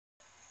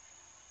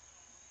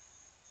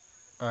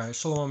All right,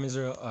 Shalom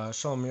Israel,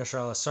 Shalom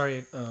Yasharallah.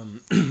 Sorry,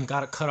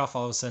 got it cut off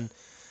all of a sudden.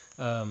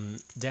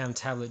 Damn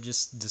tablet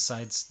just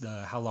decides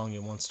how long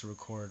it wants to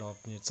record.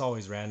 It's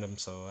always random,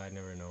 so I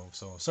never know.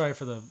 So sorry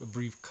for the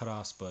brief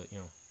cut-offs, but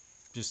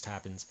just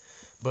happens.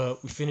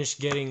 But we finished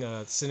getting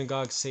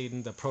synagogue,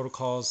 Satan, the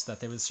protocols that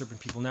they were the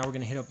serpent people. Now we're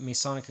gonna hit up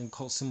Masonic and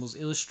cult symbols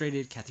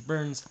illustrated. Kathy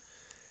Burns.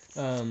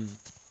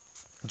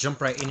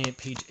 Jump right in it,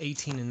 page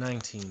 18 and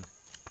 19.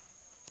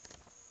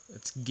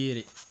 Let's get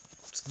it.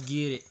 Let's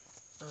get it.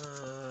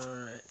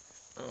 Alright.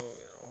 Oh,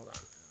 hold on.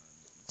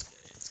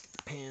 Let's get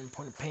the pen,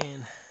 pointer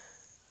pen.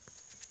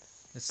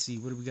 Let's see,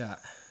 what do we got?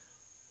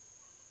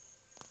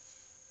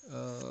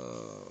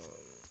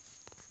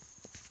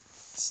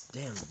 This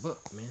damn book,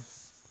 man.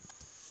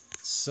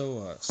 It's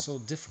so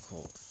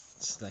difficult.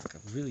 It's like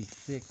really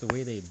thick. The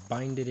way they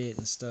binded it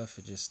and stuff,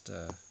 it just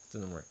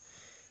doesn't work.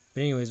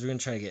 But anyways, we're gonna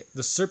try to get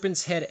the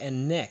serpent's head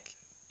and neck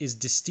is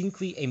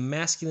distinctly a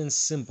masculine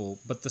symbol,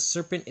 but the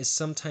serpent is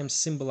sometimes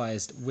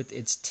symbolized with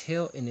its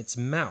tail in its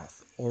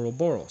mouth,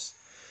 Ouroboros.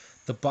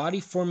 The body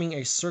forming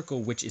a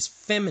circle, which is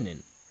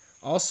feminine.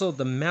 Also,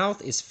 the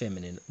mouth is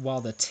feminine,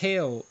 while the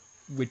tail,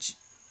 which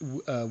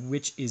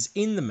is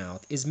in the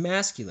mouth, is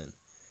masculine.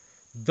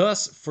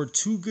 Thus, for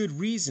two good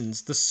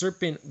reasons, the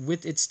serpent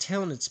with its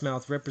tail in its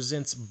mouth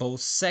represents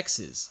both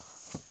sexes.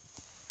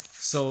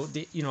 So,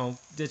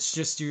 that's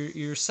just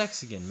your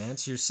sex again, man.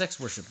 It's your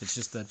sex worship. It's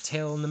just the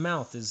tail in the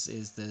mouth is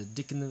the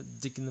dick in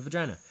the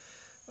vagina.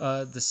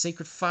 The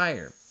sacred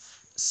fire,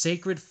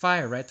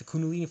 right? The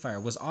Kundalini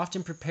fire was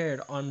often prepared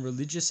on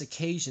religious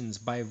occasions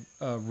by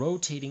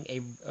rotating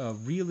a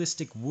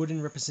realistic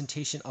wooden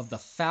representation of the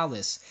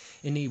phallus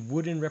in a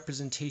wooden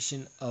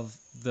representation of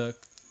the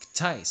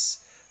ktais.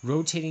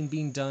 Rotating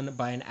being done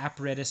by an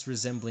apparatus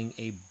resembling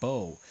a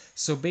bow.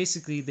 So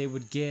basically, they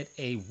would get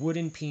a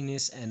wooden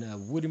penis and a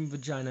wooden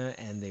vagina,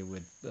 and they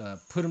would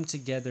put them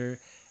together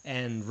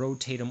and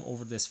rotate them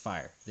over this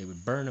fire. They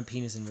would burn a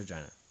penis and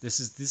vagina. This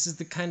is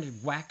the kind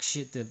of whack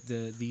shit that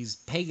these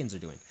pagans are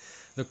doing.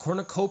 The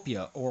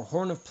cornucopia, or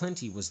horn of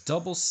plenty, was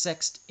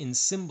double-sexed in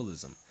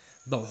symbolism.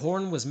 The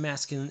horn was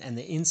masculine and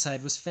the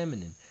inside was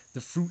feminine.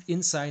 The fruit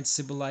inside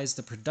symbolized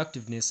the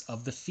productiveness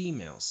of the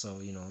female. So,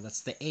 that's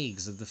the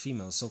eggs of the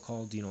female,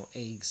 so-called,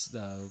 eggs,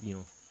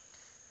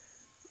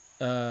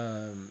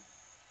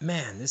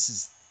 man, this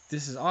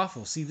is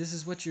awful. See, this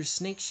is what your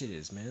snake shit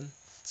is, man.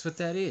 That's what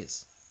that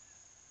is.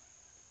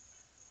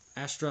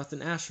 Ashtaroth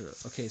and Asherah.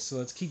 Okay, so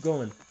let's keep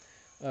going.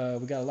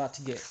 We got a lot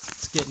to get.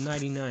 Let's get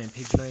 99,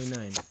 page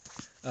 99.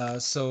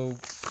 So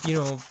you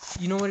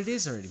know what it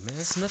is already, man.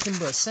 It's nothing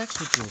but sex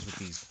rituals with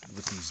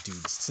these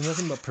dudes. It's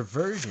nothing but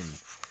perversion.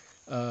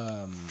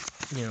 Oh,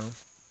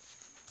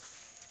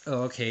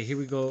 okay, here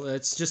we go.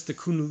 It's just the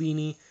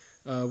Kundalini.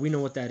 We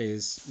know what that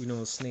is. We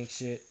know snake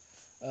shit.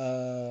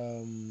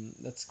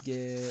 Let's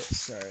get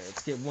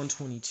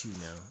 122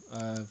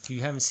 now. If you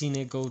haven't seen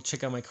it, go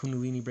check out my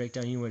Kundalini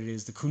breakdown. You know what it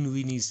is. The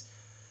Kundalini's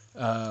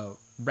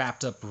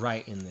wrapped up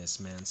right in this,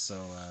 man. So,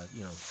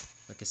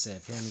 like I said,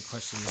 if you have any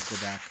questions, go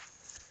back,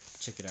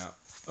 check it out.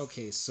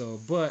 Okay,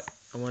 but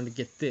I wanted to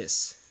get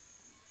this.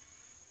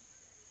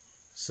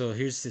 So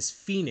here's this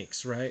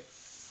phoenix, right?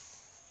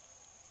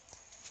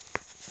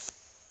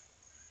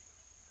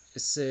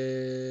 It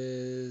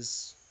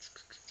says...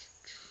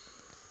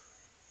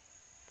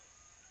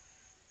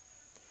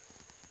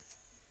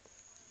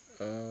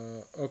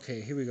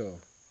 okay, here we go.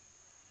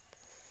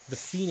 The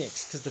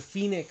phoenix, because the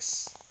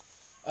phoenix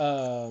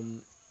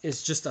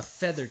is just a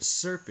feathered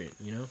serpent,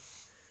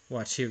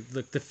 Watch here.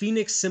 Look, the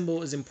phoenix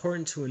symbol is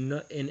important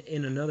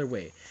in another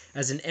way.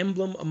 As an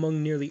emblem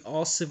among nearly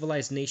all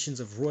civilized nations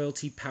of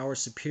royalty, power,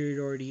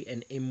 superiority,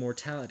 and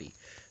immortality.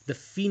 The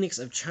phoenix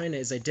of China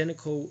is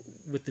identical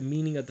with the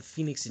meaning of the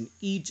phoenix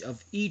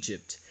of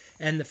Egypt,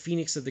 and the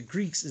phoenix of the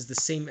Greeks is the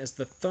same as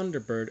the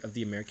thunderbird of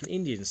the American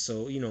Indians.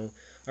 So,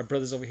 our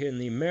brothers over here in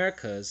the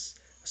Americas,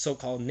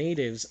 so-called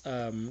natives,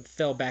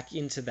 fell back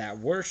into that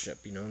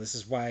worship. This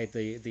is why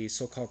the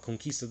so-called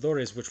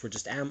conquistadores, which were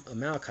just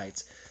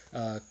Amalekites,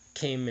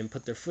 came and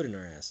put their foot in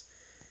our ass.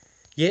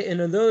 Yet in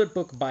another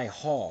book by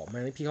Hall,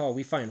 Manly P. Hall,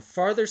 we find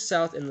farther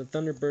south in the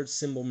thunderbird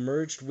symbol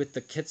merged with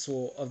the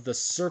quetzal of the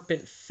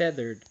serpent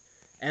feathered,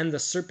 and the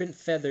serpent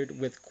feathered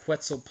with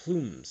quetzal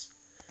plumes.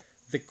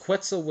 The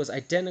quetzal was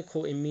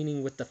identical in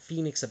meaning with the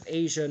phoenix of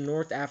Asia,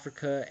 North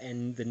Africa,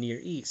 and the Near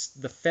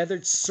East. The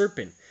feathered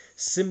serpent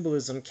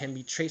symbolism can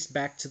be traced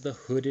back to the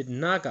hooded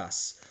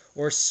Nagas,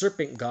 or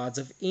serpent gods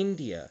of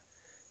India,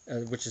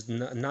 which is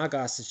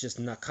Nagas is just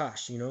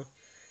Nakash,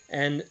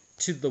 and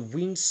to the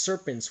winged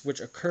serpents which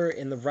occur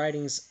in the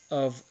writings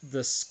of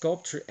the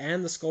sculpture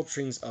and the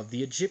sculpturings of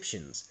the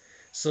Egyptians.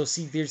 So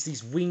see, there's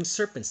these winged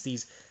serpents,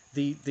 the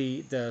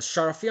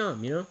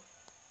Sharafyam,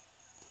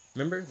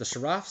 Remember the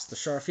Sharafs, the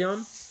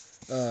Sharafyam?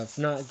 If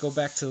not, go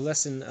back to the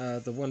lesson,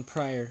 the one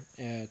prior,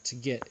 to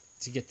get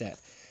that.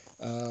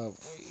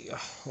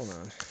 Hold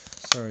on.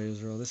 Sorry,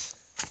 Israel. This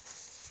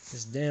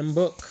damn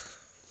book.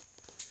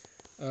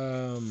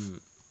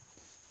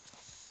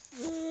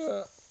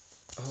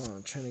 Hold on,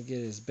 I'm trying to get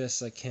it as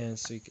best I can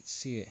so you can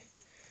see it.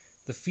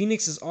 The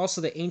phoenix is also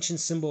the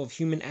ancient symbol of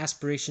human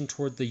aspiration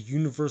toward the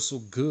universal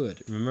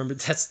good. Remember,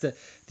 that's the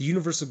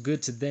universal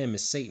good to them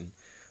is Satan.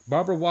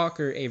 Barbara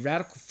Walker, a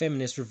radical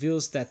feminist,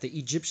 reveals that the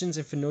Egyptians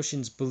and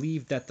Phoenicians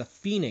believed that the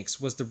phoenix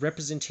was the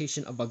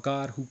representation of a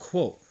god who,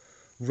 quote,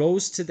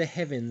 rose to the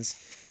heavens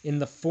in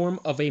the form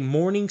of a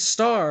morning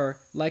star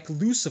like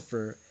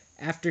Lucifer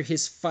after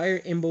his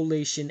fire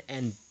immolation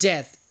and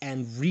death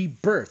and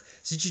rebirth.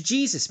 So you're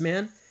Jesus,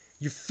 man.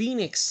 Your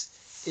phoenix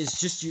is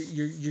just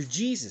your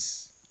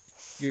Jesus.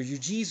 Your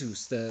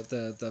Jesus,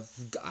 the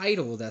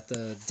idol that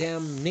the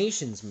damn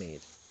nations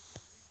made.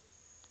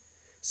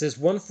 It says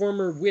one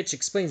former witch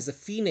explains the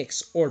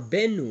phoenix or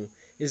Bennu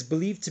is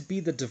believed to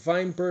be the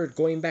divine bird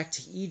going back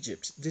to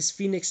Egypt. This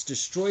phoenix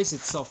destroys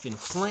itself in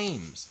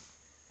flames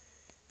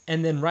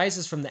and then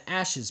rises from the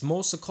ashes.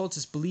 Most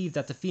occultists believe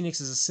that the phoenix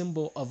is a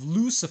symbol of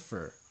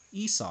Lucifer,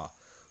 Esau,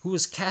 who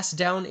was cast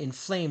down in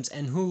flames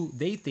and who,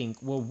 they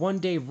think, will one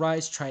day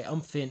rise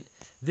triumphant.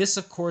 This,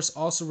 of course,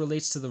 also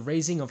relates to the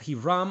raising of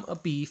Hiram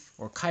Abif,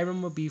 or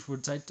Hiram Abif,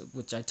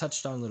 which I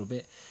touched on a little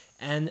bit,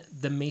 and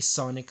the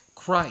Masonic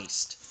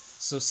Christ.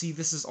 So see,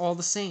 this is all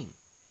the same.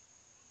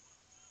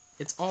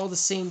 It's all the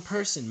same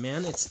person,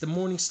 man. It's the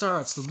morning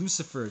star, it's the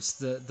Lucifer, it's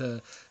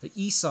the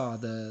Esau,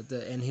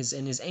 and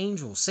his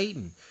angel,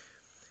 Satan.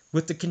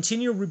 With the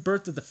continual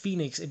rebirth of the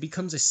phoenix, it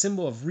becomes a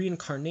symbol of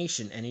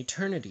reincarnation and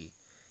eternity.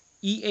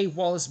 E.A.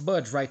 Wallace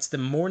Budge writes, the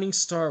morning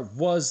star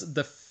was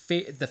the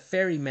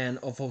ferryman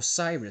of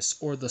Osiris,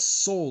 or the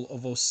soul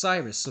of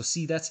Osiris. So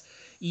see, that's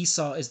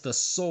Esau is the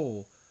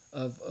soul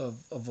of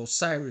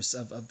Osiris,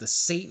 of the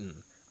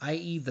Satan,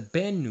 i.e. the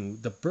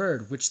Bennu, the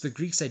bird, which the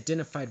Greeks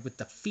identified with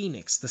the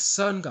phoenix, the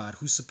sun god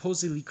who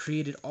supposedly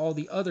created all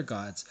the other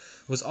gods,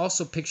 was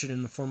also pictured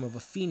in the form of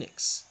a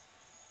phoenix.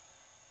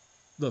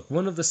 Look,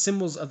 one of the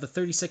symbols of the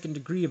 32nd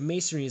degree of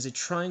Masonry is a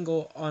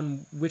triangle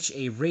on which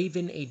a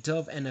raven, a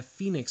dove, and a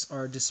phoenix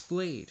are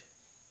displayed.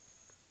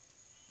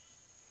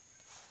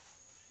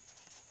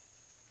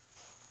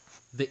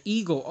 The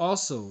eagle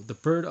also, the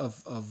bird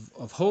of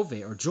Jove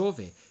or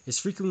Jove, is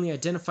frequently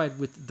identified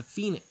with the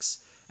phoenix.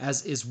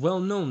 As is well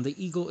known,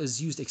 the eagle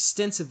is used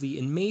extensively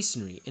in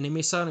Masonry. In a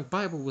Masonic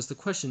Bible was the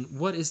question,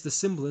 what is the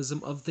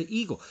symbolism of the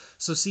eagle?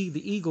 So see,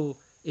 the eagle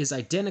is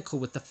identical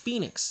with the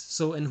phoenix.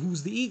 So, and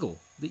who's the eagle?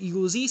 The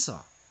eagle is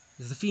Esau.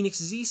 The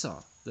phoenix is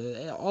Esau.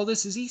 All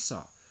this is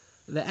Esau.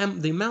 The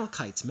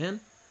Amalekites, man.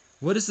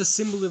 What is the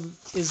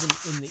symbolism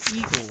in the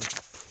eagle,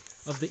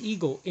 of the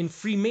eagle in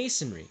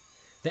Freemasonry?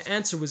 The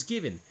answer was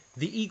given.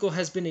 The eagle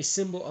has been a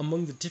symbol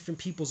among the different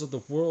peoples of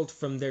the world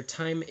from their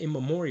time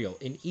immemorial.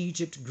 In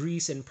Egypt,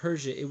 Greece, and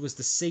Persia, it was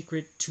the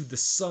sacred to the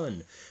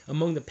sun.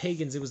 Among the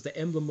pagans, it was the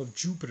emblem of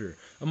Jupiter.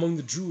 Among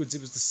the Druids,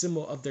 it was the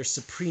symbol of their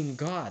supreme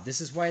god.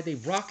 This is why they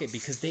rock it,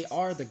 because they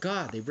are the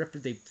god.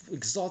 They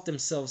exalt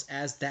themselves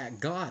as that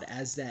god,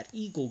 as that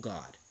eagle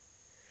god.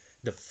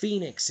 The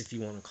phoenix, if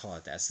you want to call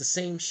it that. It's the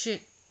same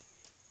shit.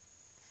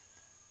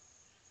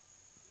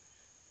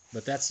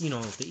 But that's,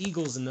 the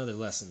eagle's another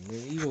lesson. The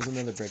eagle's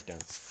another breakdown.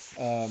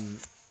 But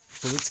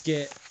let's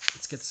get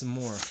some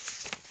more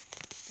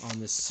on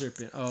this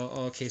serpent.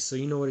 Oh, okay, so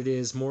you know what it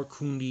is. More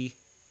Kundi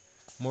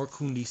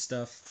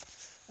stuff.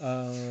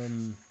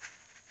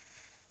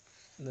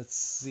 Let's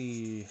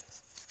see,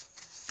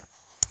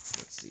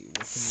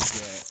 what can we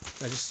get?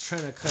 I'm just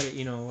trying to cut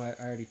it, I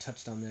already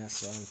touched on that,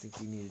 so I don't think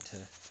we needed to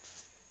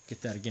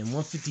get that again.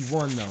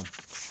 151, though.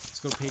 Let's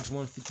go to page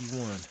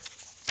 151.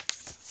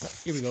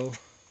 Here we go.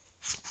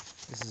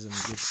 This is some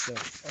good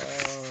stuff.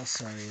 Oh,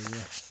 sorry.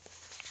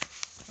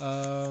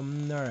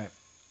 Alright.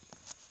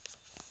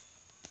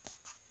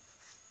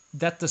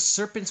 That the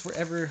serpents were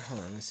ever...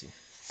 Hold on, let's see.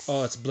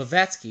 Oh, it's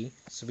Blavatsky.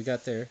 So we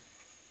got there.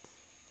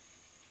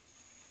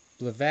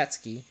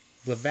 Blavatsky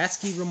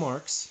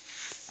remarks.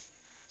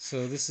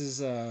 So this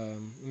is... let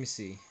me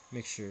see.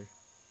 Make sure.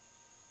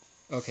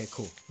 Okay,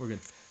 cool. We're good.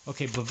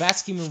 Okay,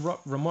 Blavatsky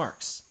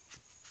remarks.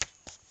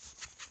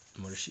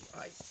 What is she...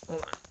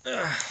 Hold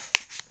on.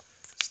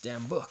 This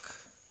damn book.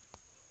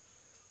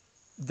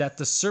 That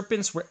the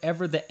serpents were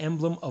ever the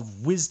emblem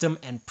of wisdom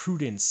and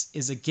prudence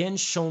is again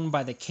shown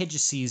by the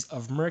caducees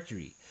of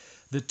Mercury.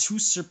 The two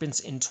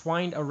serpents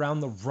entwined around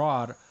the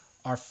rod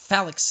are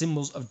phallic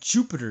symbols of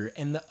Jupiter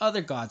and the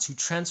other gods who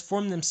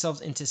transform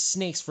themselves into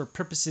snakes for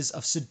purposes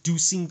of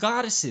seducing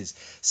goddesses.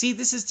 See,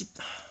 this is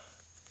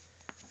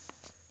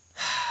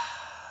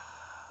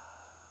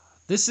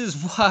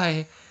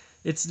why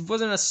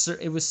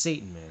it was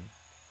Satan, man.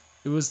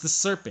 It was the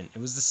serpent. It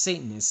was the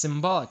Satan. It's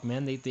symbolic,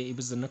 man. It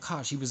was the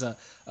Nakash. He was an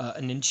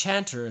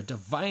enchanter, a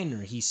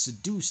diviner. He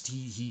seduced.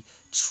 He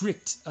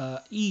tricked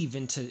Eve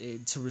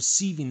into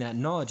receiving that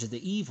knowledge of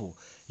the evil.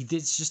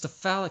 It's just a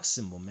phallic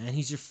symbol, man.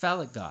 He's your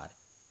phallic god.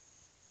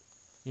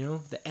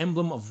 The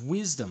emblem of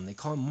wisdom. They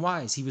call him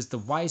wise. He was the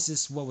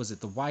wisest. What was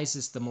it? The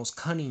wisest, the most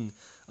cunning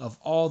of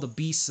all the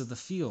beasts of the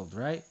field,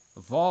 right?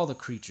 Of all the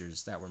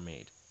creatures that were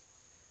made.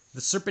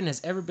 The serpent has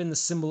ever been the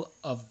symbol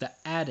of the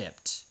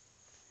adept.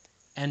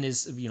 And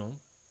is,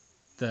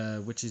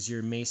 which is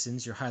your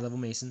Masons, your high-level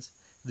Masons,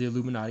 the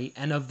Illuminati,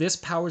 and of his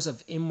powers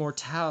of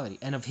immortality,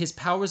 and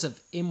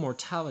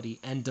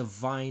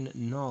divine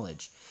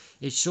knowledge.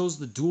 It shows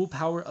the dual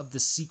power of the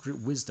secret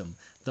wisdom,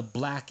 the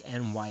black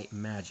and white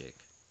magic.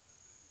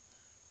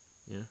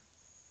 Yeah,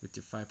 with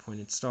your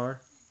 5-pointed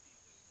star.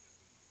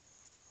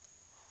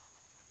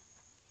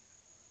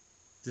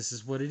 This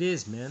is what it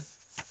is, man.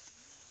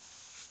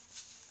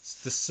 It's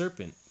the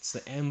serpent. It's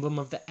the emblem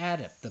of the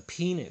adept, the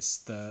penis,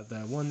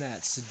 the one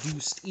that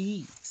seduced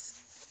Eve.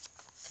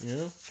 You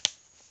know?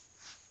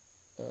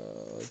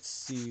 Let's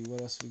see,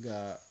 what else we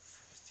got?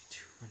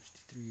 52,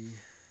 153.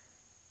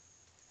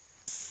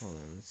 Hold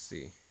on, let's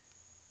see.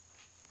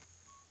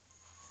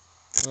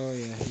 Oh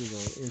yeah, here we go.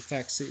 In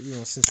fact,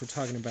 since we're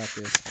talking about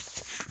this,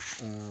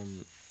 oh,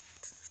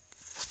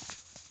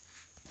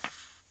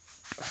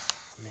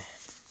 man.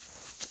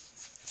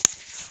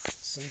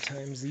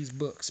 Sometimes these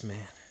books,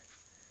 man.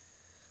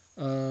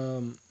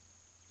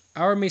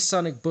 Our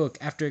Masonic book,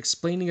 after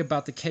explaining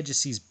about the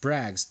Caducees,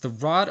 brags, the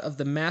rod of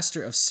the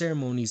Master of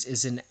Ceremonies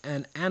is an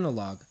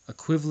analog,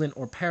 equivalent,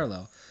 or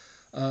parallel.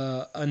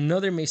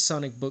 Another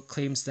Masonic book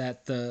claims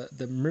that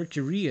the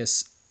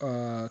Mercurius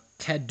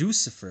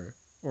Caducifer,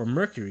 or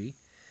Mercury,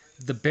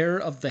 the bearer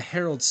of the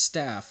herald's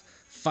staff,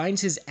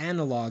 finds his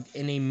analog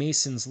in a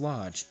Mason's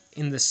lodge,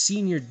 in the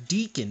senior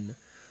deacon,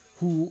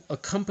 who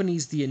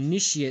accompanies the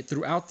initiate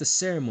throughout the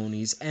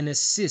ceremonies and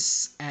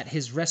assists at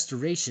his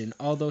restoration,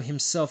 although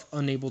himself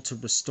unable to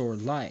restore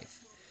life.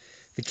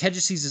 The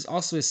Caducees is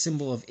also a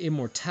symbol of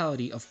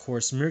immortality. Of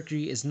course,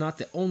 Mercury is not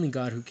the only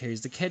god who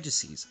carries the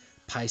Caducees.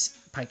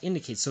 Pike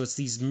indicates. So it's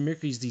these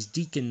Mercuries, these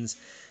deacons,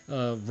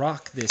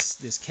 rock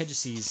this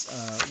Caducees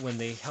when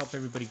they help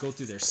everybody go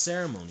through their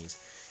ceremonies.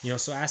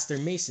 So ask their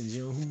Masons,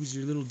 who was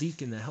your little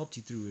deacon that helped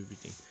you through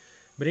everything.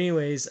 But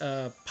anyways,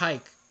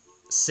 Pike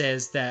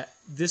says that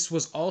this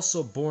was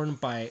also borne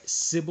by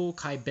Sybil,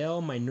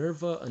 Cybele,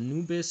 Minerva,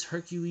 Anubis,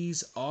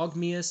 Hercules,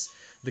 Ogmius,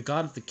 the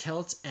god of the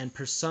Celts, and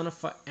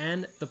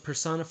the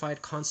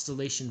personified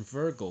constellation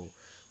Virgo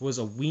was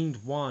a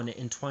winged wand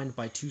entwined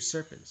by two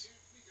serpents.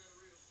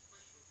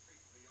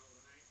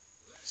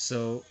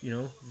 So,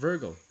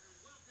 Virgo.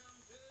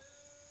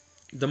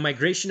 The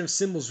migration of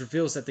symbols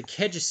reveals that the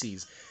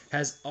Caducees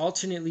has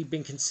alternately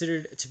been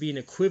considered to be an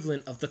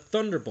equivalent of the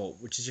thunderbolt,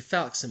 which is your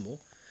phallic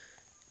symbol,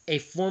 a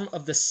form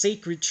of the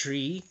sacred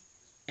tree,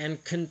 and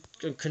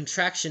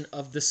contraction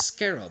of the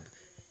scarab,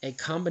 a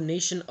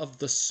combination of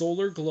the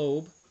solar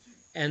globe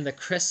and the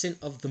crescent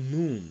of the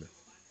moon,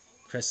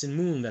 crescent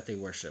moon that they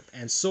worship,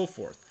 and so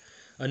forth.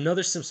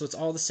 Another symbol, so it's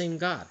all the same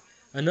god.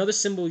 Another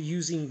symbol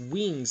using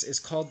wings is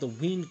called the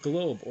winged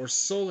globe or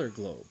solar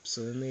globe.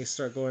 So then they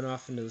start going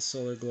off into the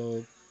solar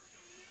globe.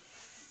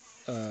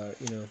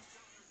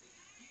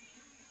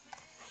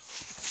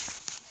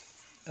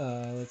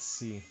 Let's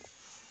see.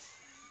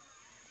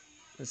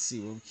 Let's see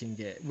what we can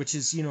get. Which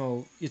is,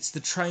 it's the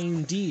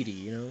triune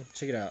deity.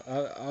 Check it out.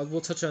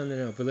 We'll touch on it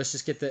now, but let's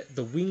just get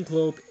the winged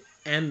globe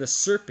and the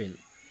serpent.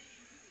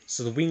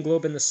 So the winged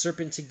globe and the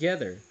serpent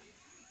together,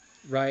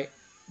 right?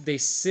 They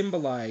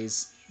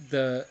symbolize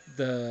the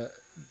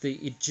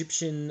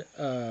Egyptian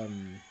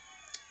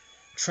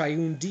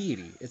triune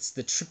deity. It's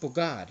the triple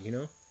god,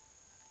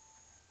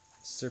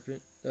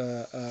 Serpent.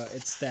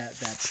 It's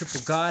that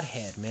triple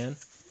godhead, man.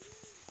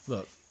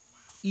 Look,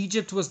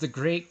 Egypt was the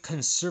great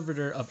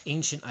conservator of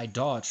ancient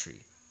idolatry.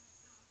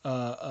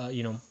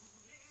 So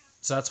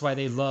that's why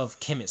they love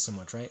Kemet so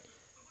much, right?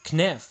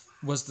 Kneph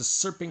was the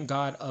serpent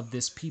god of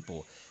this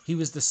people. He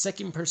was the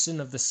second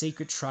person of the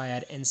sacred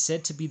triad and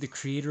said to be the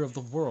creator of the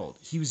world.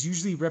 He was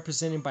usually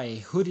represented by a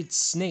hooded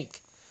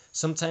snake,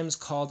 sometimes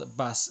called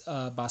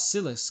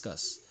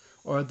basiliscus,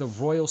 or the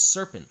royal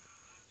serpent.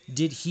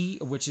 Did he,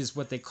 which is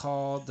what they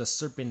call the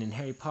serpent in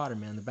Harry Potter,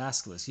 man, the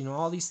basilisk.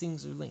 All these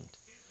things are linked.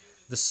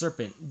 The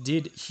serpent.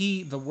 Did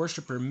he, the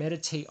worshipper,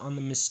 meditate on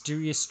the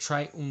mysterious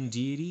triune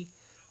deity,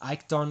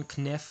 Aikdon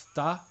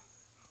Knefta?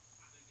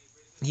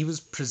 He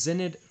was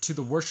presented to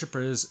the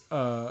worshippers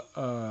a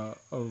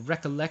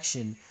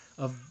recollection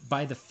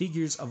by the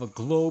figures of a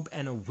globe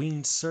and a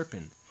winged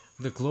serpent.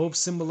 The globe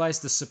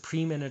symbolized the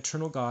supreme and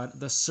eternal God,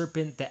 the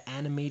serpent the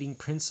animating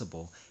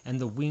principle, and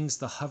the wings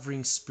the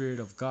hovering spirit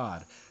of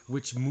God,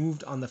 which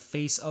moved on the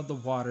face of the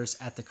waters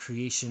at the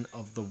creation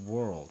of the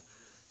world.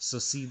 So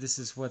see, this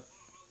is what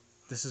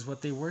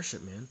they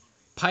worship, man.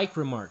 Pike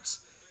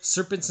remarks,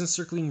 serpents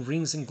encircling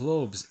rings and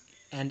globes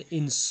and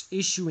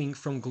issuing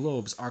from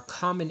globes are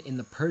common in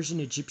the Persian,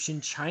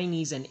 Egyptian,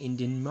 Chinese, and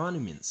Indian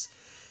monuments.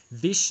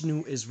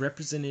 Vishnu is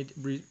represented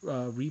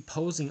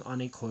reposing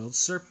on a coiled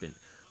serpent,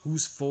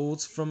 whose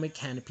folds from a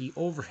canopy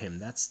over him.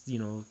 That's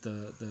the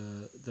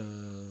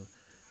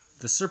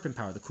serpent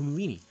power, the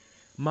Kundalini.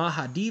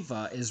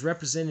 Mahadeva is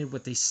represented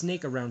with a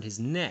snake around his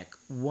neck,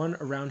 one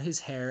around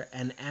his hair,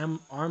 and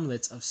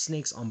armlets of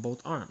snakes on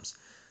both arms.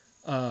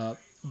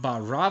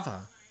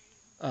 Bhairava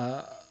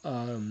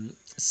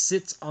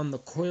sits on the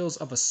coils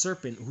of a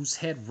serpent whose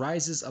head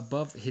rises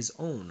above his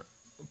own.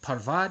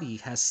 Parvati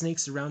has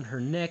snakes around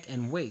her neck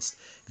and waist.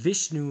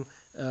 Vishnu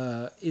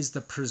is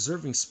the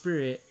preserving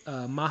spirit.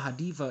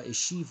 Mahadeva is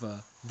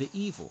Shiva, the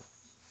evil.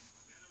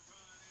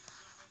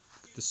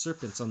 the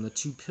serpents on the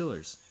 2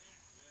 pillars,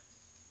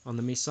 on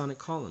the Masonic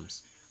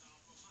columns.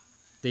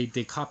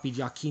 They copied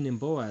Yakin and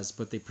Boaz,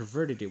 but they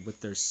perverted it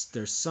with their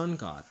sun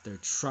god, their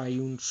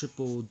triune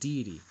triple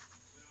deity.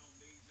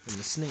 And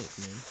the snake,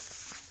 man.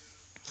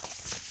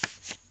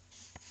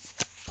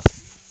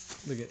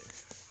 Look at it.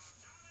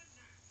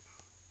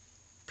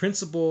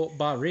 Principal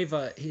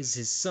Bhareva is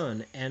his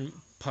son, and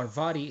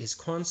Parvati his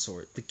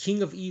consort. The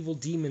king of evil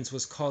demons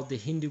was called in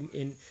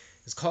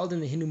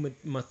the Hindu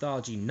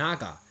mythology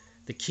Naga,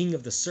 the king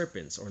of the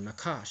serpents, or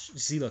Nakash.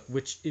 See, look,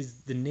 which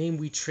is the name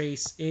we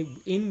trace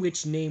in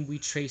which name we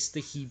trace the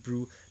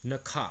Hebrew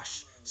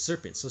Nakash,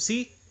 serpent. So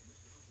see,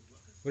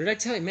 what did I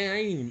tell you, man?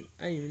 I didn't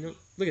even know.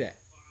 Look at that.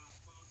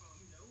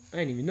 I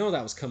didn't even know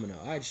that was coming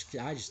out. I just,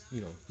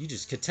 you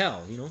just could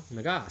tell,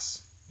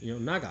 Nagas,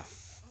 Naga,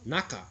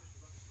 Naka.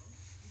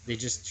 They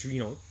just,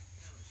 if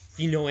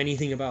you know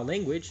anything about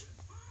language,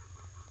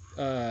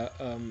 but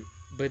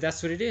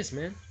that's what it is,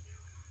 man.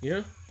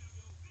 The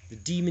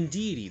demon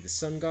deity, the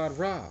sun god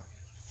Ra.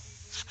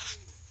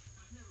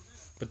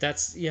 But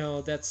that's,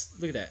 look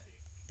at that.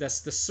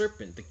 That's the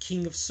serpent, the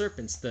king of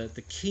serpents,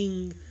 the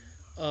king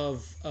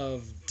of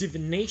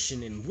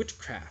divination and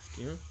witchcraft,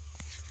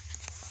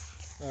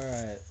 All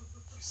right.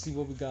 See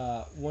what we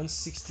got.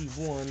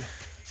 161.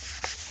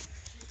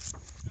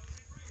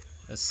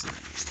 Let's see.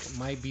 It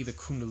might be the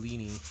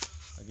Kundalini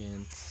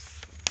again.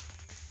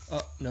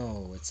 Oh,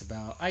 no, it's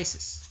about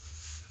Isis.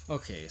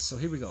 Okay, so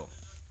here we go.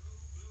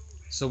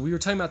 So we were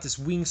talking about this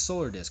winged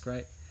solar disk,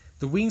 right?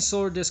 The winged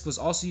solar disk was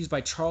also used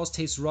by Charles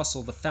Taze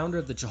Russell, the founder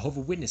of the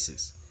Jehovah's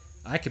Witnesses.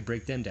 I could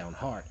break them down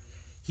hard.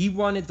 He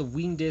wanted the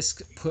winged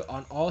disk put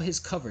on all his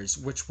covers,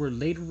 which were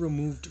later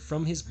removed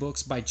from his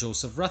books by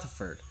Joseph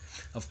Rutherford.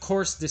 Of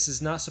course, this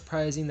is not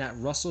surprising that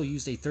Russell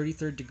used a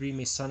 33rd degree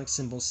Masonic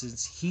symbol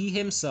since he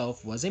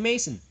himself was a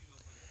Mason.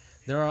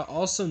 There are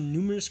also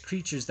numerous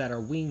creatures that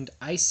are winged.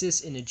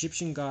 Isis, an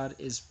Egyptian god,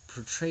 is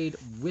portrayed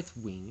with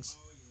wings.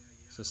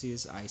 So see,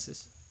 this is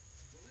Isis.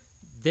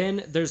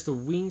 Then there's the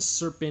winged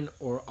serpent,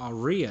 or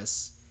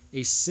Arius,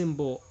 a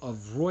symbol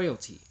of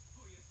royalty.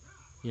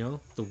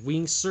 The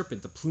winged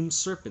serpent, the plumed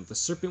serpent. The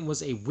serpent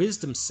was a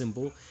wisdom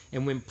symbol,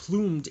 and when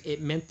plumed,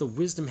 it meant the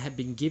wisdom had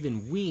been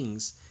given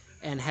wings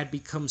and had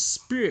become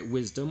spirit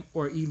wisdom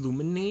or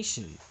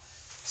illumination.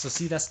 So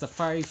see, that's the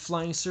fiery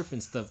flying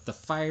serpents, the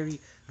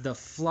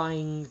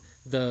flying,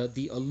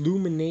 the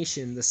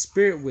illumination, the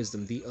spirit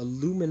wisdom, the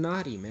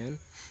Illuminati, man.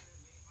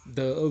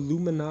 The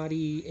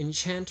Illuminati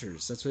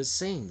enchanters. That's what it's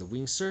saying, the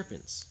winged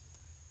serpents.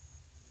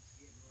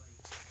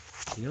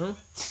 We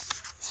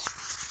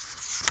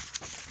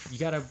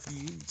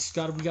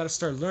gotta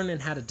start learning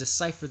how to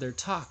decipher their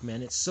talk,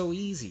 man. It's so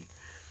easy.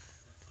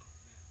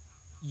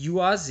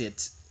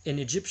 Uazit, an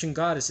Egyptian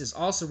goddess, is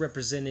also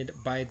represented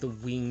by the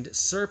winged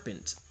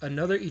serpent.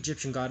 Another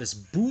Egyptian goddess,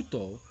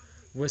 Buto,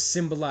 was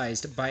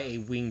symbolized by a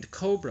winged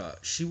cobra.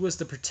 She was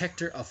the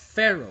protector of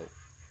Pharaoh.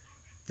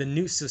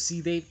 So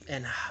see,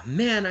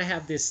 man, I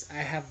have this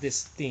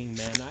thing,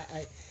 man.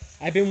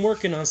 I've been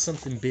working on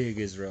something big,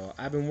 Israel.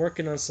 I've been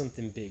working on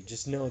something big.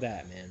 Just know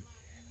that, man.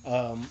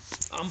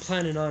 I'm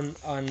planning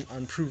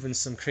on proving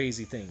some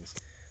crazy things.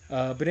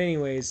 But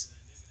anyways,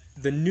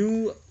 the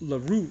New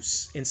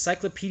Larousse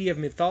Encyclopedia of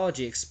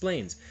Mythology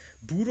explains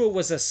Buto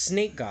was a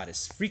snake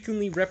goddess,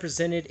 frequently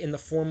represented in the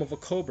form of a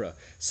cobra,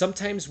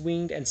 sometimes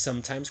winged and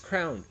sometimes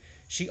crowned.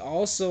 She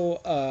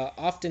also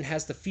often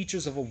has the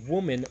features of a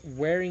woman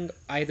wearing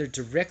either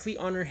directly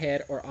on her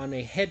head or on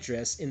a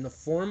headdress in the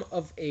form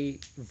of a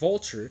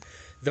vulture,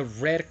 the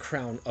red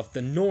crown of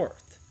the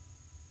north,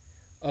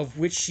 of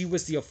which she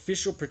was the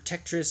official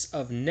protectress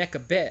of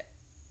Nekabet,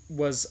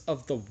 was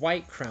of the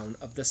white crown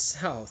of the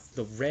south,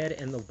 the red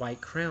and the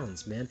white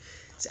crowns, man.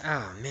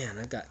 Man,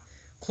 I got...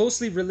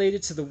 Closely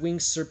related to the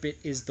winged serpent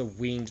is the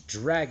winged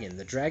dragon.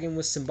 The dragon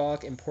was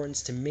symbolic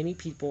importance to many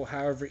people,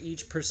 however,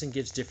 each person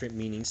gives different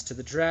meanings to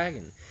the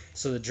dragon.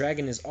 So the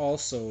dragon is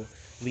also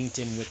linked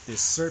in with this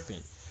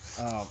serpent.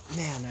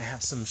 Man, I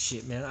have some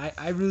shit, man.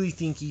 I really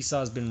think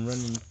Esau's been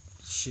running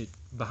shit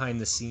behind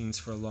the scenes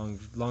for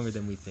longer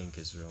than we think,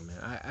 Israel, man.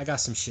 I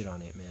got some shit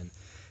on it, man.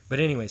 But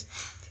anyways...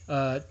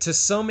 to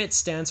some, it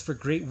stands for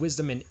great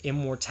wisdom and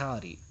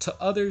immortality. To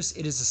others,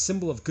 it is a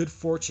symbol of good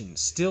fortune.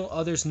 Still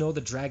others know the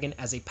dragon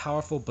as a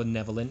powerful,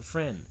 benevolent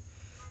friend.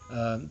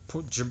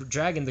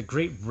 Dragon, the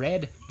great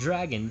red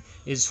dragon,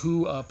 is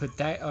who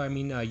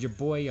your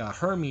boy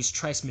Hermes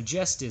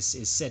Trismegistus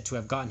is said to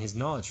have gotten his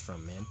knowledge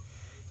from, man.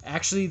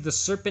 Actually, the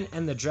serpent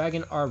and the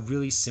dragon are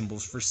really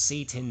symbols for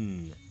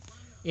Satan.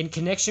 In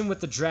connection with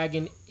the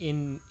dragon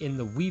in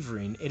the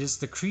Weavering, it is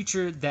the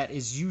creature that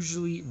is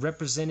usually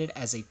represented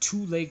as a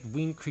two-legged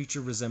winged creature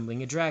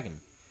resembling a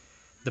dragon.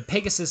 The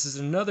Pegasus is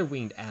another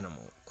winged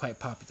animal, quite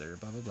popular,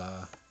 blah blah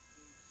blah.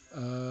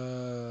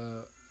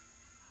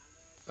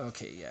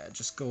 Okay, yeah, it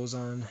just goes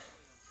on.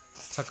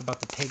 Talk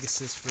about the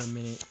Pegasus for a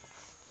minute.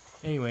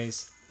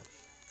 Anyways,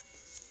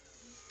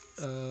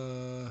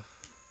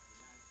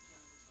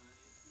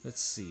 let's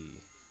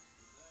see.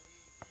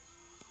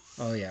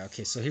 Oh yeah,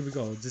 okay, so here we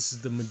go. This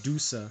is the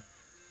Medusa.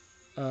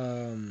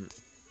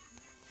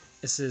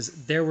 It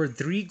says, there were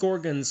 3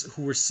 Gorgons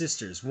who were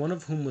sisters, one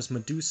of whom was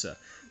Medusa.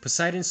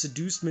 Poseidon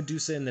seduced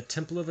Medusa in the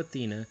temple of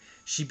Athena.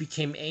 She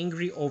became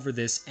angry over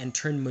this and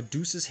turned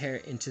Medusa's hair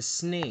into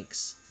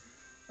snakes.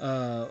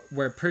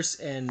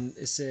 And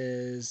it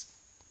says,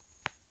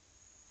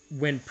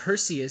 when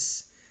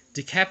Perseus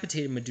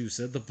decapitated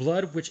Medusa, the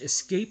blood which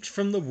escaped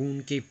from the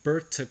wound gave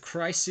birth to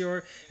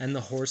Chrysaor and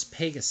the horse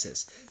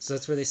Pegasus. So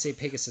that's where they say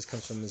Pegasus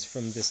comes from, is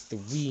from the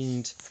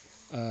winged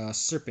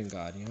serpent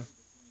god, you know?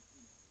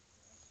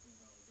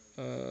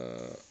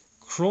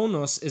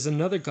 Kronos is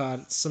another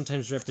god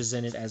sometimes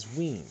represented as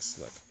wings.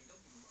 Look.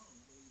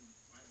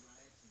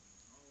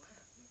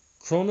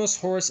 Kronos,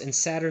 Horus, and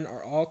Saturn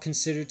are all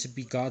considered to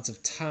be gods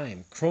of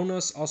time.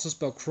 Kronos, also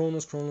spelled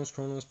Kronos,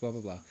 blah,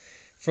 blah, blah,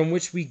 from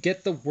which we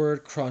get the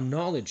word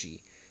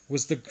chronology,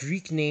 was the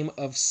Greek name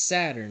of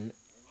Saturn,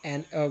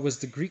 and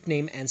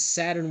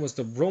Saturn was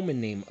the Roman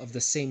name of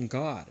the same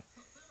god.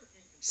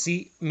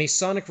 See,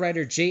 Masonic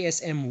writer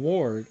J.S.M.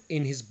 Ward,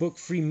 in his book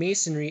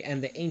Freemasonry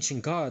and the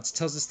Ancient Gods,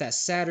 tells us that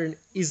Saturn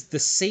is the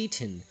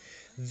Satan,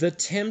 the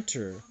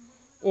tempter,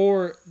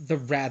 or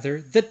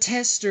the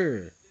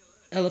tester.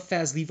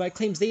 Eliphaz Levi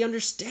claims they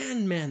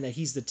understand, man, that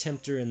he's the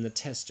tempter and the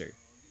tester.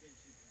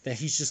 That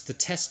he's just the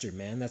tester,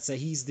 man. That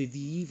he's the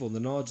evil,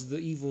 the knowledge of the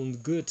evil and the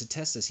good to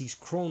test us. He's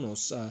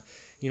Chronos,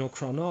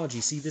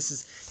 chronology. See, this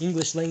is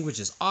English language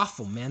is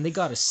awful, man. They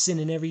got us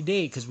sinning every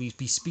day because we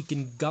be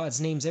speaking God's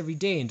names every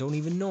day and don't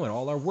even know it.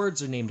 All our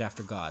words are named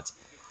after gods.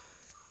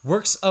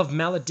 Works of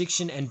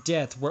malediction and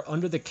death were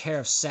under the care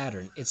of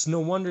Saturn. It's no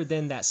wonder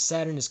then that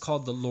Saturn is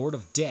called the Lord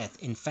of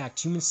Death. In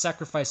fact, human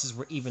sacrifices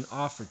were even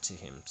offered to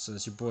him. So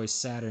that's your boy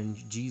Saturn,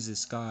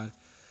 Jesus, God.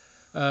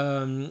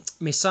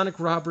 Masonic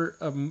writer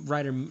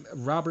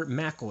Robert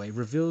McElway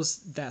reveals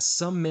that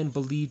some men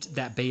believed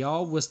that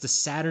Baal was the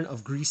Saturn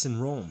of Greece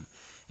and Rome,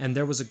 and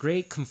there was a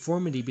great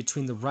conformity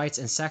between the rites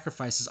and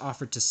sacrifices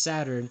offered to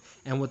Saturn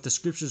and what the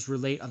scriptures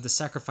relate of the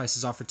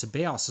sacrifices offered to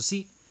Baal. So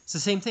see, it's the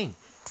same thing.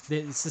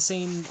 It's the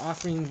same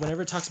offering.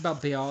 Whenever it talks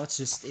about Baal,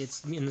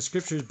 it's in the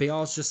scriptures.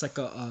 Baal is just like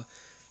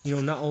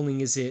not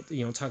only is it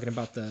talking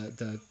about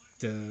the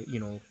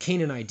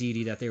Canaanite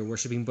deity that they were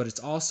worshiping, but it's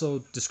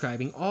also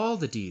describing all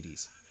the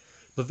deities.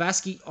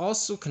 Blavatsky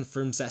also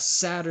confirms that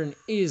Saturn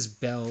is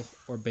Bel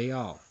or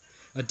Baal.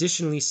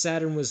 Additionally,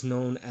 Saturn was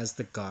known as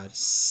the god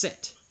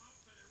Set.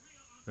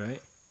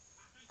 Right?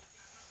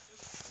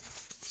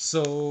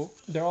 So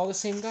they're all the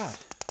same god.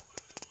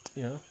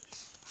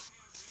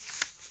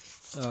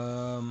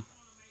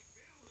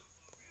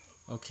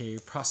 Okay,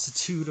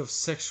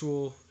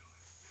 prostitution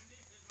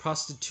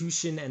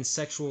and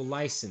sexual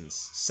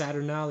license,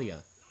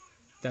 Saturnalia.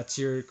 That's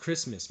your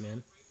Christmas,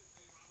 man.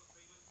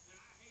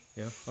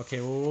 Yeah.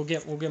 Okay. Well, we'll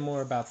get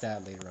more about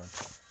that later on.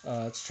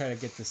 Let's try to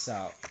get this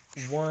out.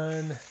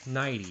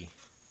 190.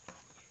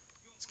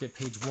 Let's get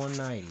page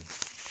 190.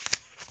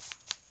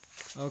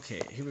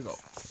 Okay. Here we go.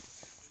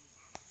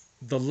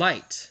 The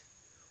light,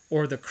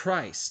 or the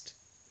Christ.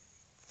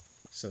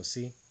 So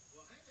see,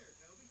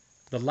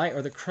 the light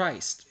or the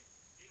Christ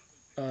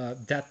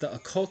that the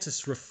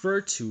occultists refer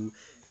to.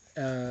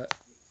 Let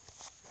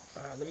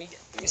me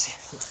see.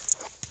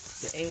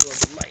 The angle of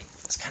the light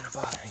is kind of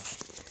bothering me.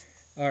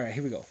 All right,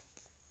 here we go.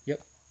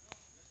 Yep.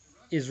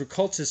 Is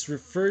occultists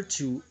referred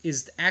to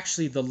is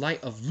actually the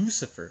light of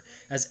Lucifer,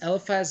 as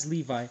Eliphaz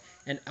Levi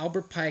and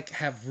Albert Pike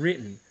have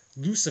written.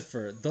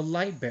 Lucifer, the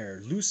light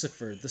bearer,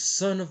 Lucifer, the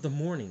son of the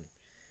morning.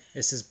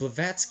 It says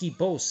Blavatsky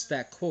boasts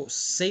that, quote,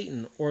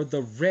 Satan, or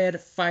the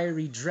red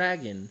fiery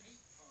dragon,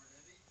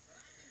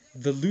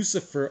 the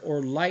Lucifer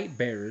or light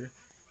bearer,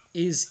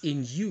 is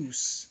in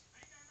use,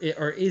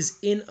 or is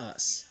in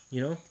us.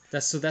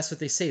 That's what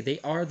they say. They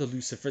are the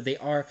Lucifer. They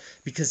are,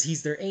 because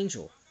he's their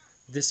angel.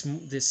 This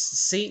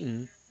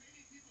Satan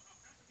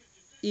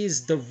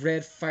is the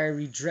red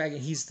fiery dragon.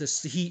 He is the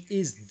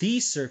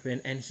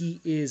serpent, and he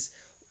is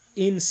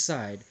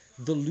inside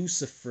the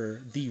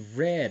Lucifer, the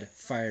red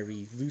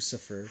fiery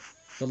Lucifer,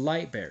 the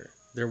light bearer.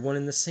 They're one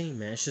and the same,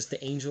 man. It's just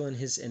the angel and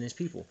his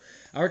people.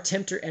 Our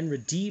tempter and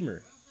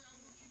redeemer.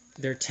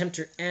 Their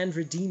tempter and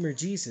redeemer,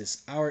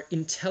 Jesus, our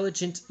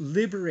intelligent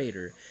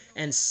liberator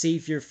and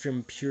savior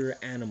from pure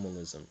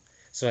animalism.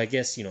 So I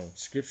guess,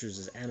 scriptures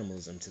is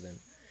animalism to them.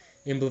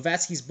 In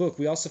Blavatsky's book,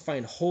 we also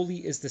find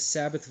holy is the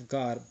Sabbath of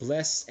God,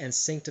 blessed and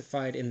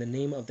sanctified in the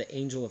name of the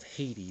angel of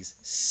Hades,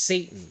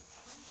 Satan.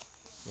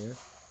 Yeah.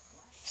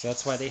 So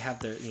that's why they have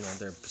their,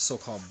 their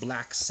so-called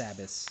black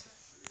Sabbaths.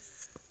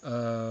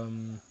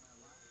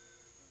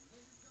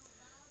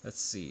 Let's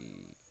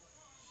see.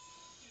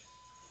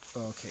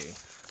 Okay.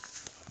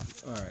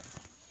 All right.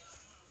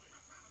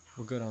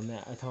 We're good on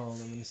that. Let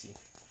me see.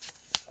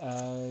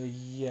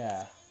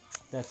 Yeah.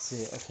 That's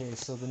it. Okay,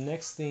 so the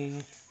next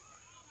thing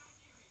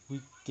we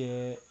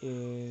get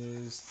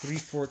is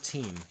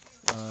 314.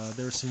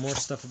 There's some more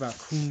stuff about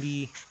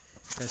Kundi.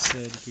 Like I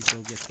said, you could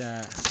go get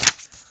that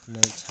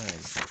another time.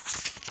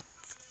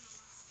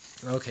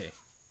 Okay.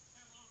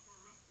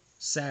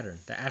 Saturn,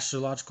 the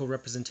astrological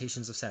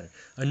representations of Saturn.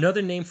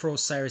 Another name for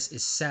Osiris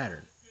is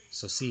Saturn.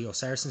 So see,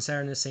 Osiris and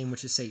Saturn are the same,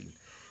 which is Satan.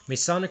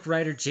 Masonic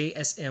writer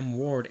J.S.M.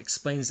 Ward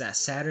explains that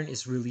Saturn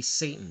is really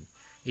Satan.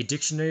 A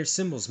dictionary of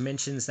symbols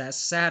mentions that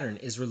Saturn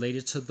is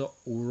related to the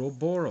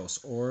Ouroboros,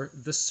 or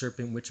the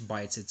serpent which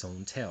bites its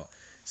own tail.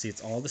 See,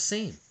 it's all the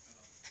same.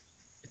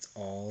 It's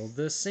all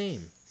the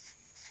same.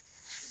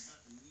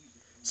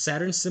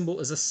 Saturn's symbol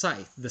is a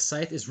scythe. The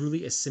scythe is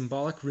really a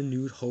symbolic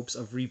renewed hopes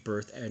of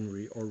rebirth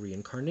and or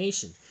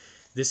reincarnation.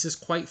 This is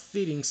quite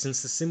fitting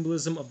since the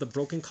symbolism of the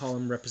broken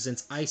column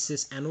represents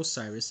Isis and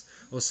Osiris.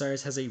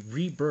 Osiris has a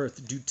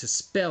rebirth due to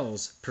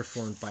spells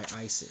performed by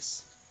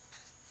Isis.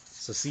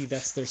 So see,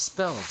 that's their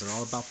spells. They're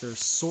all about their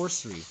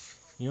sorcery.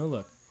 You know,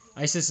 look.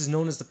 Isis is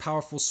known as the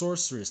powerful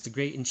sorceress, the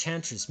great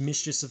enchantress,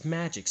 mistress of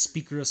magic,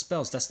 speaker of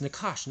spells. That's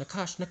Nakash,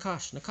 Nakash,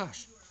 Nakash,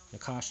 Nakash,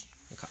 Nakash,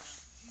 Nakash.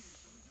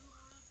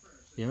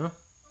 You know?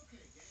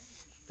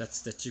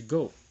 That's your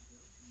goat.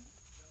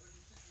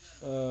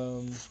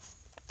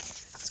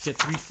 Let's get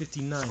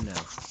 359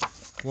 now.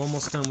 We're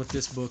almost done with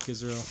this book,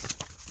 Israel.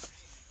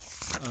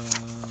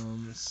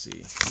 Let's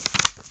see.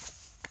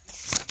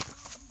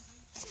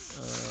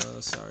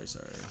 Sorry.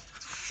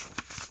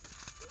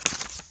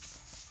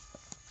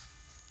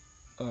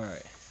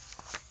 Alright.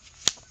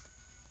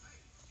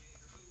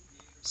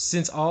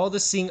 Since the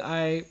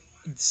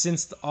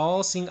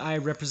all-seeing eye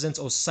represents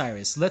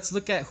Osiris, let's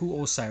look at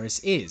who Osiris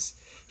is.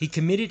 He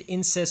committed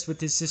incest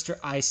with his sister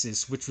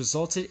Isis, which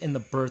resulted in the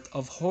birth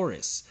of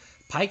Horus.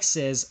 Pike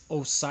says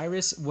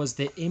Osiris was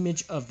the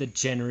image of the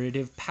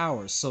generative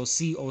power. So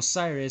see,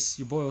 Osiris,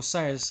 your boy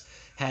Osiris,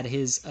 had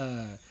his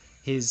scythe,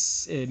 his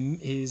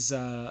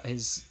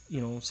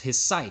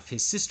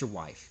sister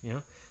wife. You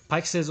know,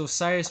 Pike says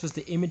Osiris was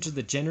the image of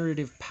the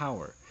generative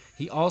power.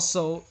 He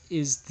also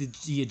is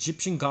the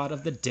Egyptian god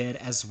of the dead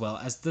as well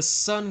as the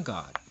sun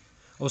god.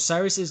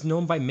 Osiris is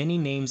known by many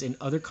names in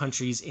other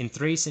countries. In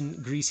Thrace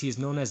and Greece, he is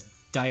known as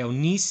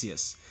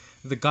Dionysius,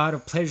 the god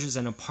of pleasures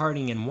and of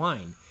partying and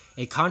wine.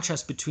 A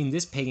contrast between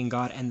this pagan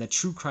god and the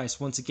true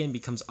Christ once again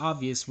becomes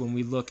obvious when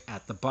we look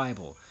at the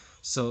Bible.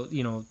 So,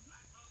 you know,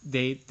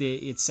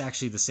 it's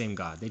actually the same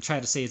God. They try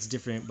to say it's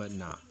different, but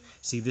nah.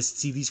 See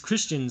these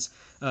Christians,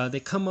 they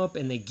come up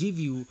and they give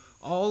you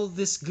all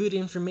this good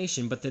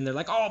information, but then they're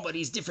like, oh, but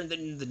he's different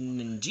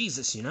than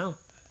Jesus, you know?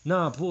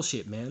 Nah,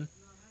 bullshit, man.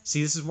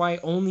 See, this is why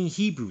only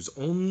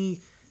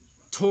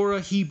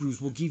Torah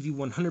Hebrews will give you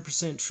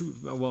 100%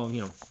 truth. Well,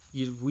 you know,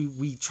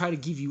 we try to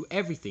give you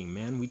everything,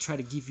 man. We try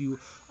to give you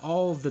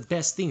all the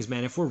best things,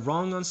 man. If we're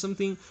wrong on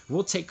something,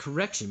 we'll take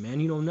correction, man.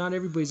 You know, not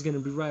everybody's going to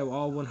be right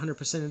all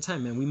 100% of the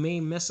time, man. We may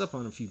mess up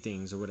on a few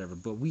things or whatever,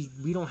 but we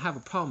don't have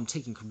a problem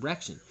taking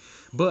correction.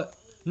 But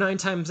 9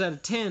 times out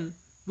of 10,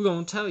 we're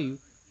going to tell you,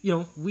 you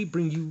know, we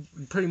bring you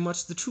pretty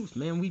much the truth,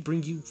 man. We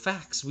bring you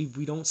facts.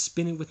 We don't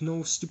spin it with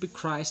no stupid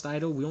Christ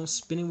idol. We don't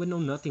spin it with no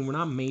nothing. We're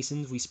not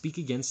Masons. We speak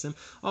against them.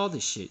 All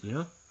this shit, you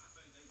know?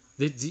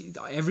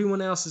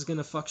 Everyone else is going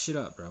to fuck shit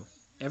up, bro.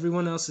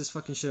 Everyone else is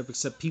fucking shit up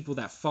except people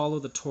that follow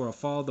the Torah,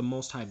 follow the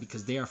Most High,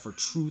 because they are for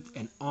truth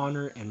and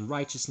honor and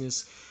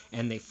righteousness,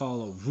 and they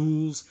follow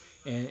rules,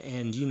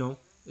 and you know,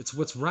 it's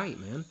what's right,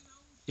 man.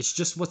 It's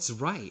just what's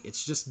right.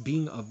 It's just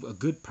being a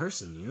good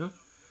person, you know?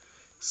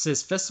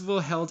 Says festival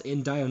held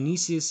in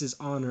Dionysius'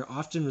 honor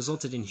often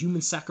resulted in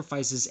human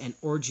sacrifices and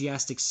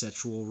orgiastic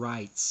sexual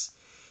rites.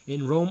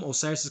 In Rome,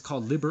 Osiris is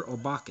called Liber or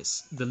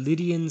Bacchus. The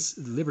Lydians,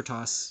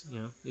 Libertas, you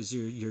know, is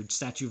your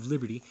Statue of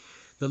Liberty.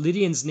 The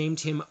Lydians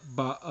named him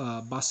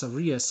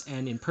Basarius,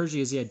 and in Persia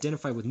is he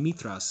identified with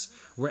Mithras,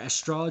 where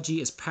astrology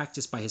is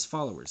practiced by his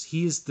followers.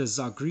 He is the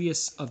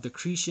Zagreus of the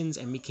Cretians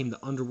and became the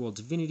underworld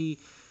divinity.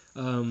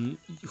 Who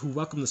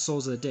welcomed the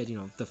souls of the dead. You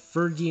know, the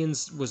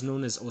Phrygians was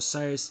known as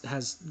Osiris.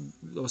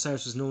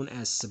 Osiris was known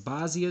as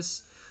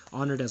Sabazius,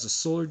 honored as a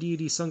solar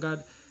deity, sun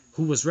god,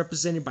 who was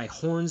represented by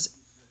horns,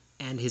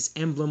 and his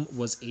emblem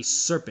was a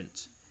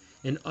serpent.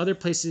 In other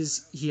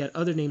places, he had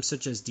other names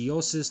such as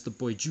Deiosis, the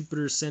boy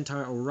Jupiter,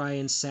 Centaur,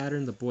 Orion,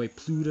 Saturn, the boy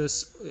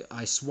Plutus,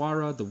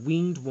 Iswara, the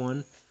winged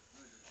one,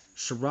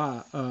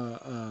 Shara,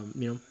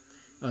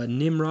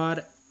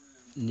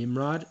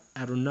 Nimrod,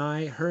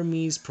 Adonai,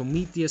 Hermes,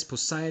 Prometheus,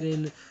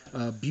 Poseidon,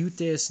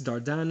 Butes,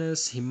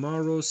 Dardanus,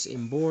 Himaros,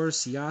 Imbor,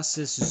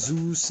 Siasis,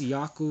 Zeus,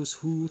 Iacchus,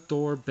 Hu,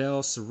 Thor,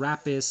 Bel,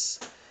 Serapis,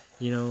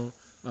 you know,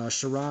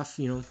 Sharaf,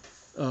 you know,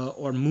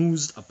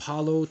 Ormuzd,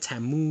 Apollo,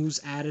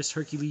 Tammuz, Attis,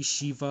 Hercules,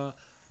 Shiva,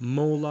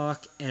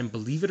 Moloch, and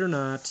believe it or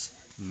not,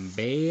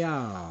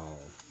 Baal.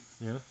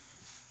 You know,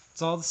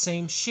 it's all the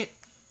same shit.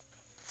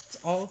 It's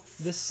all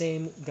the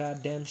same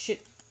goddamn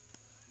shit.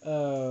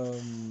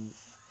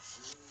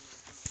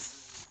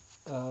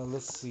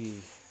 Let's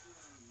see.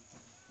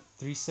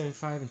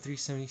 375 and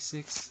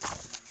 376. I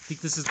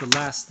think this is the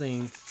last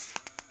thing.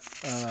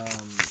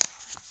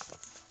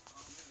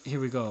 Here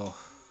we go.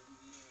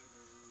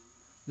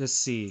 Let's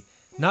see.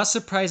 Not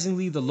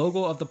surprisingly, the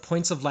logo of the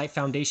Points of Light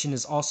Foundation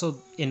is also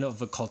of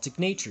occultic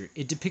nature.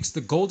 It depicts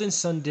the golden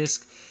sun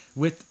disk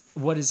with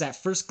what is at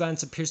first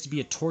glance appears to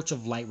be a torch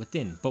of light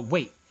within. But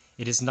wait,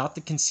 it is not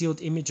the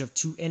concealed image of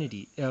two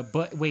entities.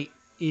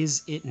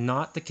 is it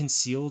not the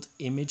concealed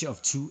image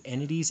of two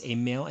entities, a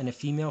male and a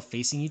female,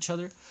 facing each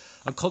other?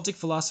 Occultic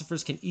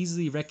philosophers can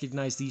easily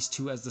recognize these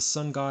two as the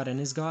sun god and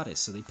his goddess,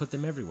 so they put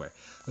them everywhere.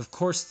 Of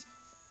course,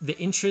 the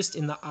interest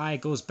in the eye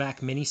goes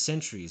back many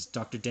centuries.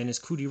 Dr. Dennis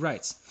Cootie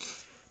writes,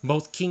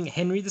 both King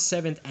Henry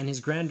VII and his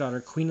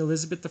granddaughter, Queen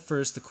Elizabeth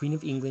I, the Queen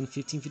of England,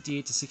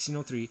 1558 to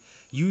 1603,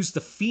 used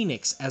the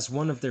phoenix as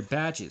one of their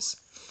badges.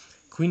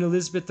 Queen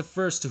Elizabeth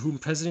I, to whom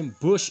President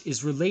Bush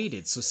is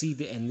related, so see,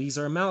 and these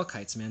are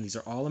Amalekites, man, these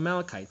are all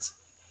Amalekites,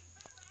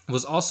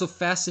 was also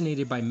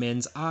fascinated by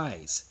men's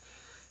eyes.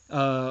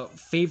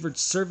 Favored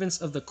servants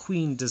of the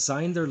Queen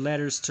designed their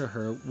letters to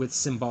her with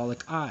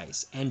symbolic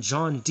eyes. And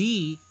John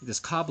Dee, this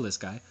Kabbalist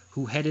guy,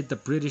 who headed the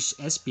British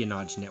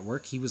espionage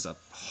network, he was a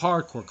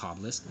hardcore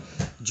Kabbalist,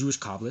 Jewish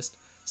Kabbalist,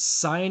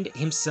 signed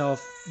himself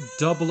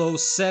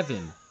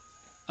 007,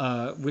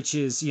 which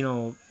is, you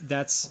know,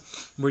 that's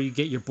where you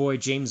get your boy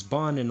James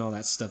Bond and all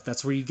that stuff.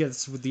 That's where you get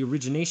the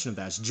origination of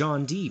that. It's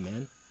John Dee,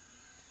 man.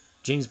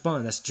 James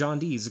Bond, that's John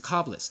Dee. He's a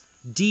Kabbalist.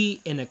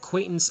 Dee, an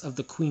acquaintance of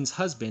the Queen's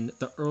husband,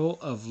 the Earl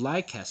of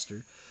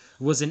Leicester,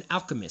 was an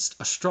alchemist,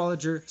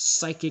 astrologer,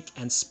 psychic,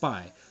 and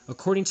spy.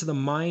 According to the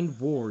Mind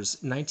Wars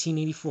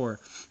 1984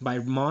 by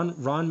Ron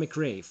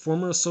McRae,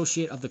 former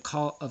associate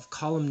of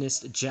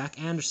columnist Jack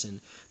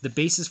Anderson, the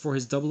basis for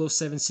his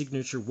 007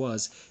 signature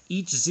was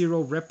each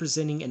zero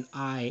representing an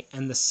eye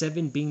and the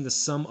 7 being the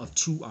sum of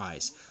 2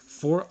 eyes.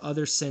 4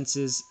 other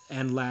senses,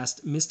 and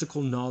last,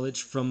 mystical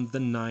knowledge from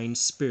the 9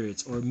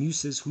 spirits, or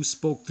muses, who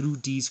spoke through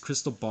Dee's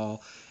crystal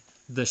ball,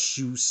 the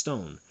shoe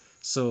stone.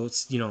 So,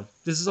 it's, you know,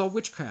 this is all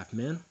witchcraft,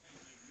 man.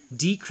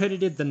 Dee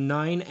credited the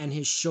 9 and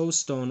his show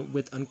stone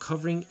with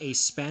uncovering a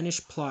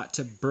Spanish plot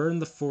to burn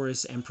the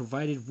forest and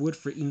provided wood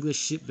for English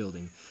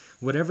shipbuilding.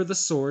 Whatever the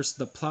source,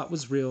 the plot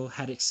was real.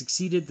 Had it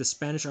succeeded, the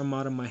Spanish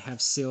Armada might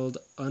have sailed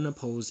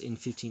unopposed in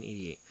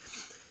 1588.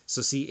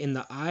 So see, in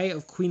the eye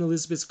of Queen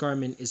Elizabeth's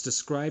garment is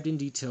described in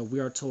detail. We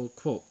are told,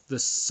 quote, the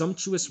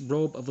sumptuous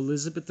robe of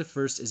Elizabeth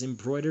I is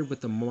embroidered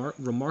with a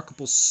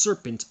remarkable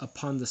serpent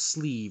upon the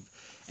sleeve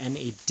and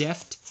a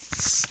deft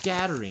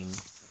scattering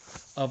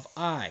of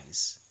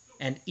eyes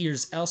and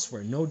ears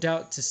elsewhere, no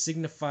doubt to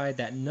signify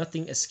that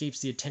nothing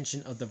escapes the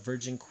attention of the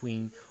Virgin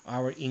Queen,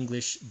 our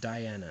English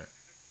Diana.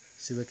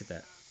 See, look at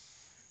that.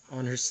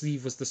 On her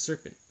sleeve was the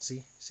serpent.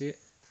 See it?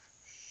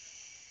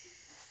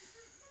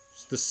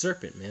 It's the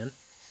serpent, man.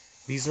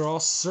 These are all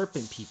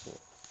serpent people.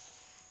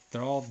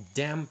 They're all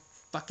damn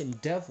fucking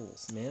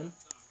devils, man.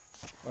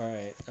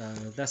 Alright,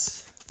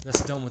 that's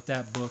done with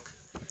that book.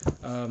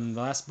 The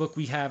last book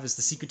we have is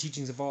The Secret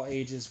Teachings of All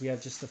Ages. We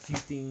have just a few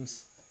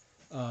things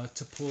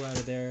to pull out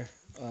of there.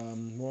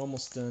 We're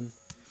almost done.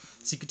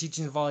 Secret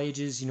Teachings of All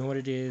Ages, you know what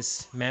it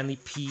is. Manly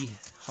P.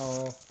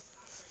 Hall.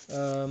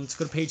 Let's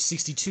go to page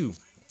 62.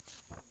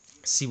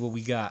 See what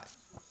we got.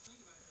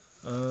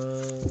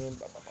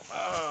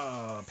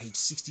 Page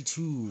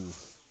 62.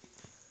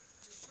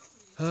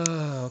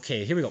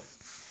 Okay, here we go.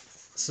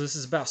 So this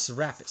is about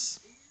Serapis.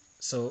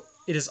 So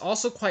it is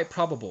also quite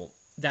probable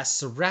that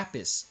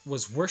Serapis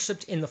was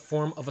worshipped in the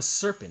form of a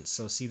serpent.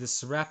 So see, this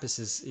Serapis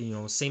is, you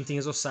know, same thing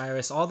as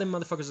Osiris. All them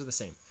motherfuckers are the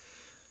same.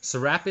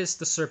 Serapis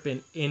the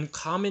serpent, in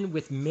common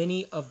with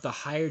many of the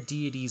higher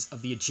deities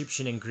of the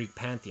Egyptian and Greek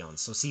pantheons.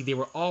 So see, they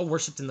were all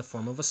worshipped in the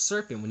form of a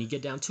serpent when you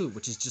get down to it,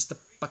 which is just a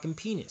fucking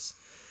penis.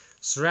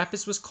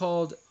 Serapis was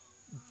called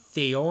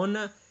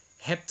Theon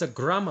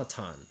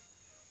Heptagrammaton,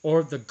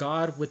 or the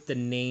god with the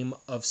name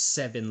of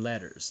 7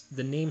 letters.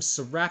 The name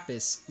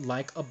Serapis,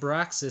 like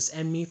Abraxas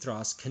and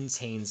Mithras,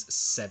 contains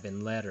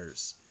 7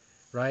 letters,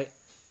 right?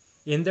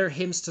 In their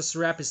hymns to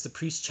Serapis, the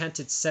priests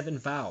chanted 7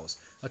 vows.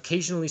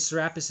 Occasionally,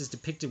 Serapis is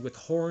depicted with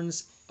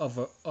horns of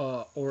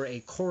or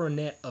a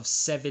coronet of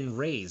 7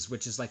 rays,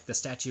 which is like the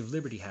Statue of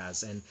Liberty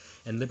has, and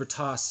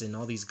Libertas and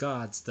all these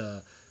gods,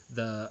 which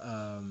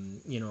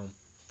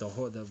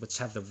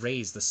have the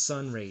rays, the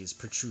sun rays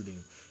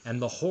protruding, and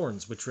the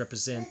horns, which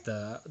represent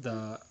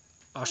the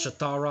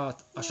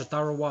Ashtaroth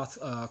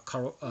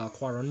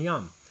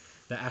Quaroniam,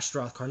 the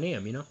Ashtaroth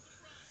Carneum, you know,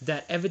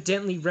 that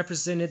evidently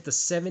represented the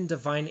 7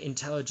 divine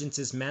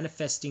intelligences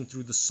manifesting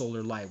through the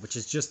solar light, which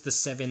is just the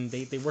 7.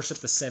 They worship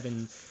the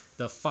 7,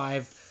 the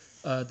 5,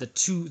 the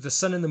 2, the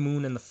sun and the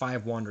moon, and the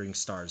 5 wandering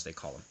stars, they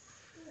call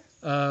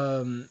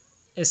them.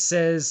 It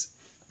says,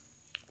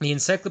 the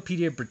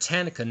Encyclopedia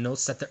Britannica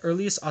notes that the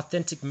earliest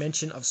authentic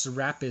mention of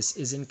Serapis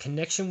is in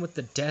connection with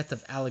the death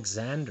of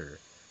Alexander.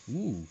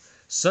 Ooh.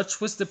 Such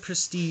was the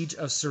prestige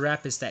of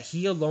Serapis that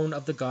he alone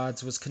of the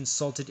gods was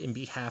consulted in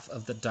behalf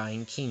of the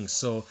dying king.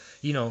 So,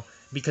 you know,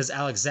 because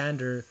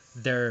Alexander,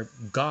 their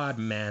god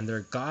man,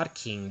 their god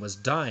king, was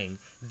dying,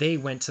 they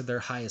went to their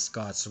highest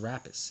god,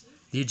 Serapis.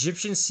 The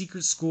Egyptian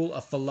secret school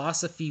of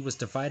philosophy was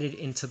divided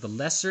into the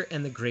lesser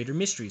and the greater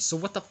mysteries. So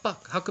what the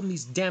fuck? How come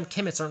these damn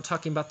chemists aren't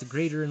talking about the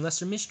greater and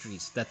lesser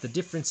mysteries? That the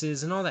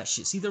differences and all that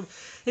shit. See,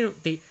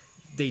 they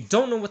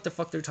don't know what the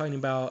fuck they're talking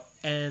about,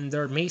 and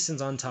they're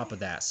Masons on top of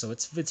that. So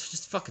it's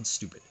just fucking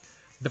stupid.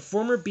 the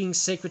former being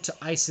sacred to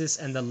Isis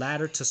and the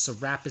latter to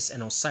Serapis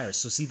and Osiris.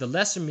 So see, the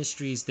lesser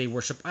mysteries, they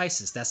worship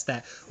Isis. That's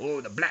that,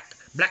 oh, the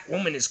black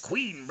woman is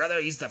queen,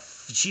 brother. She's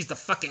the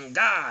fucking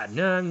god.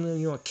 No,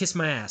 you know, kiss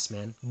my ass,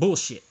 man.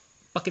 Bullshit.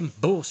 Fucking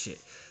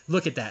bullshit.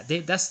 Look at that.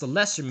 That's the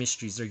lesser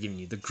mysteries they're giving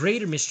you. The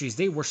greater mysteries,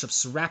 they worship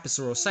Serapis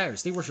or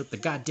Osiris. They worship the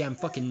goddamn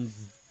fucking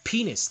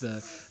penis,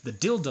 the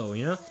dildo,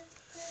 you know?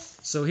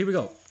 So here we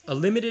go. A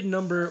limited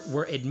number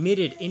were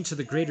admitted into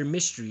the greater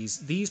mysteries.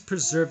 These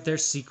preserved their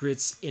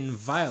secrets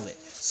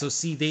inviolate. So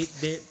see, they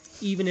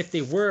even if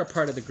they were a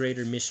part of the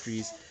greater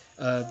mysteries,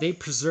 they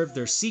preserved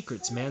their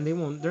secrets, man.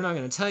 They're not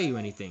going to tell you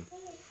anything.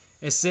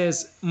 It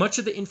says, much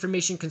of the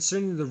information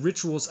concerning the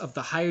rituals of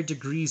the higher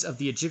degrees of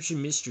the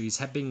Egyptian mysteries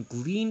have been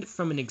gleaned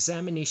from an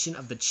examination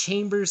of the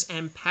chambers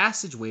and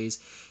passageways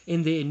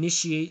in the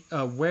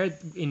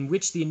in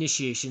which the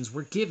initiations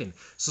were given.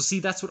 So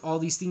see, that's what all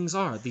these things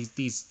are.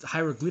 These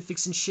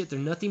hieroglyphics and shit, they're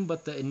nothing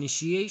but the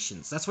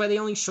initiations. That's why they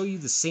only show you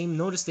the same,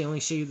 notice they only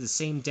show you the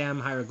same damn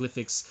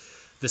hieroglyphics,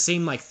 the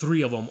same like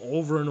 3 of them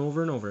over and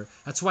over and over.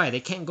 That's why they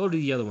can't go to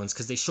the other ones,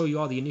 because they show you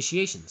all the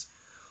initiations.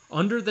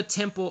 Under the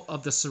temple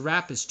of the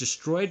Serapis,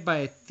 destroyed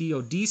by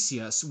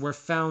Theodosius, were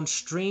found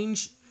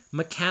strange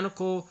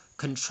mechanical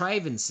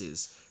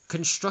contrivances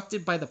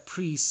constructed by the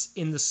priests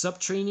in the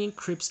subterranean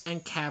crypts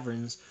and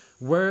caverns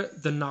where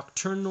the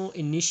nocturnal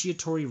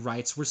initiatory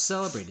rites were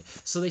celebrated.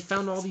 So they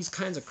found all these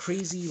kinds of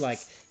crazy like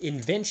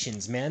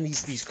inventions, man.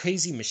 These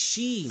crazy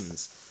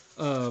machines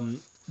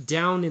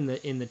down in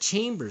the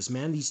chambers,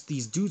 man.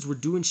 These dudes were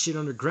doing shit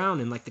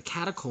underground in like the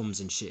catacombs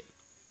and shit.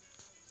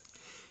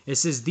 It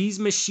says, these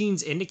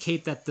machines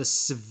indicate that the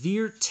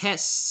severe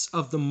tests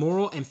of the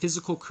moral and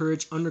physical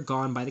courage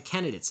undergone by the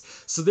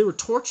candidates. So they were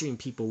torturing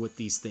people with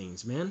these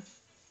things, man.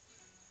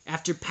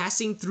 After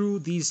passing through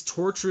these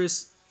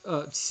torturous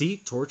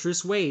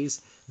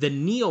ways, the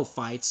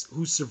neophytes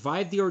who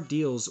survived the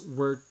ordeals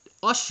were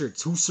ushered,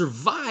 who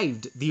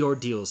survived the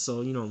ordeals.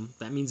 So, you know,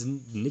 that means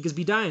niggas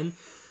be dying.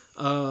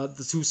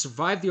 Who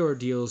survived the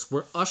ordeals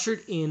were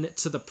ushered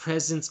into the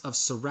presence of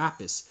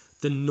Serapis,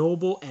 the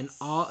noble and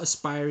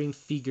awe-aspiring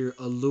figure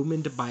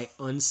illumined by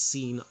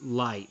unseen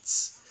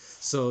lights.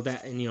 So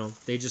that, and you know,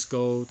 they just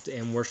go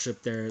and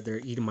worship their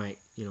Edomite,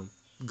 you know,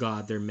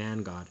 god, their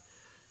man god.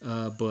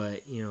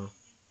 But you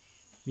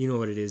know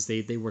what it is.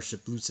 They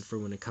worship Lucifer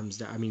when it comes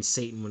down. I mean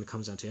Satan when it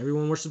comes down to it.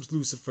 Everyone worships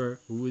Lucifer,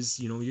 who is,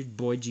 you know, your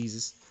boy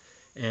Jesus,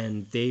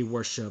 and they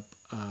worship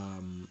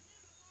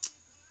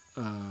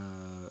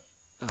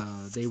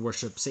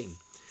Satan.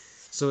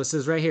 So it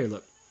says right here,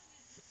 look.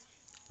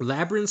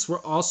 Labyrinths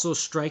were also a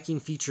striking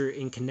feature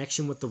in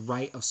connection with the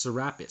rite of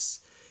Serapis.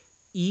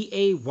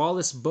 E.A.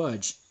 Wallace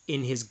Budge,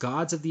 in his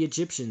Gods of the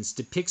Egyptians,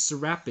 depicts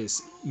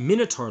Serapis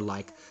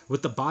minotaur-like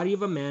with the body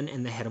of a man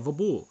and the head of a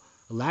bull.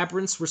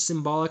 Labyrinths were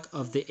symbolic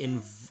of the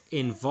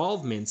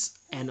involvements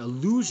and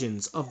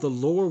illusions of the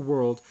lower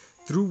world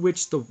through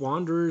which the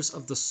wanderers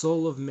of the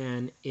soul of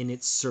man in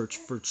its search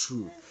for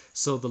truth.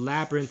 So the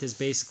labyrinth is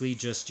basically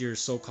just your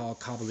so-called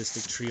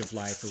Kabbalistic tree of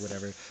life or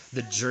whatever,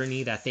 the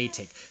journey that they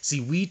take. See,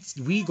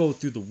 we go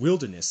through the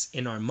wilderness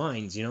in our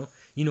minds, you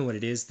know what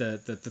it is, the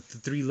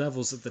 3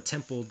 levels of the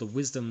temple, the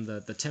wisdom,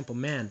 the temple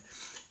man,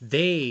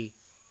 they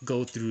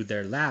go through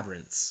their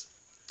labyrinths.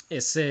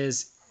 It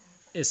says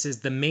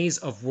the maze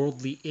of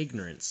worldly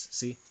ignorance,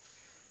 see?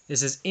 It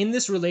says, in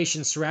this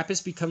relation,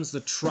 Serapis becomes the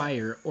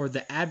trier or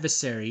the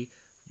adversary,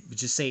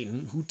 which is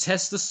Satan, who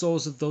tests the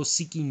souls of those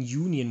seeking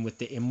union with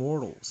the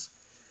immortals.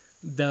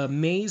 The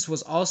maze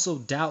was also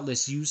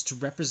doubtless used to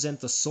represent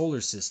the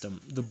solar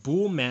system, the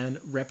bull man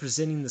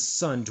representing the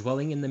sun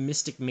dwelling in the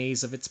mystic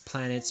maze of its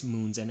planets,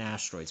 moons, and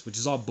asteroids, which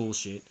is all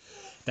bullshit.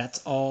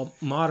 That's all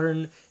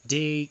modern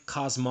day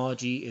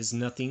cosmology is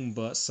nothing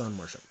but sun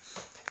worship.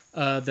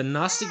 The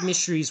Gnostic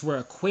mysteries were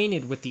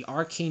acquainted with the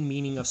arcane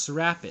meaning of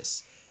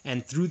Serapis,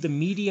 and through the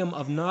medium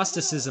of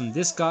Gnosticism,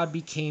 this god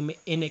became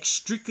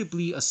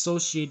inextricably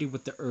associated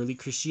with the early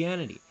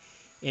Christianity.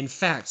 In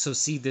fact, so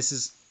see, this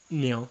is,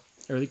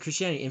 early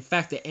Christianity. In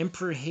fact, the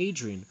Emperor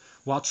Hadrian,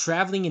 while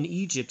traveling in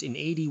Egypt in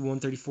AD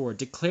 134,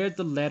 declared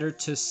the letter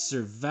to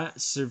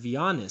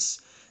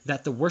Servianus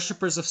that the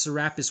worshippers of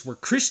Serapis were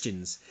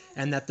Christians,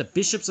 and that the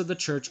bishops of the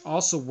church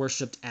also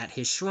worshipped at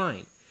his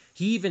shrine.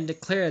 He even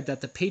declared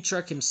that the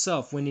patriarch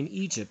himself, when in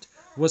Egypt,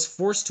 was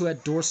forced to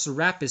adore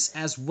Serapis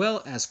as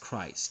well as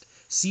Christ.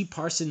 See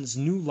Parsons'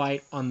 New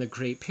Light on the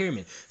Great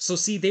Pyramid. So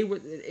see,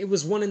 it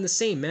was one and the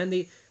same, man.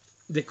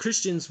 The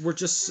Christians were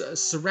just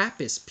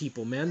Serapis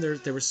people, man.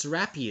 They were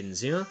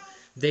Serapians, you know.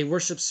 They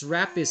worshipped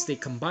Serapis. They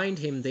combined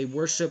him. They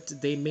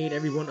made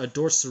everyone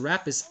adore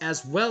Serapis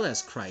as well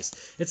as Christ.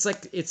 It's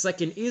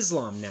like in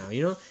Islam now,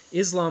 you know.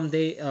 Islam,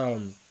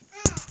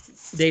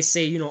 they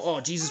say, oh,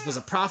 Jesus was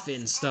a prophet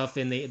and stuff,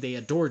 and they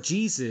adore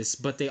Jesus,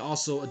 but they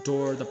also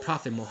adore the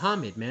prophet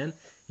Muhammad, man.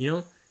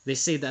 They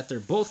say that they're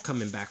both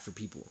coming back for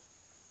people.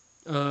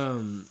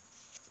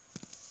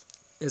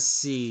 Let's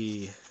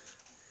see.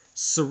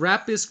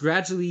 Serapis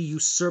gradually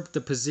usurped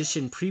the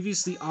position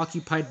previously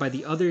occupied by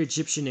the other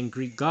Egyptian and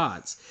Greek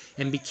gods,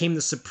 and became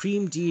the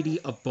supreme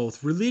deity of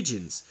both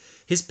religions.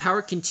 His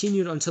power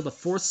continued until the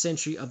 4th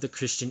century of the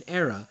Christian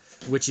era,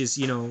 which is,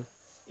 in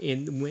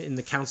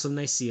the Council of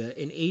Nicaea.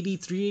 In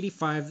AD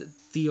 385,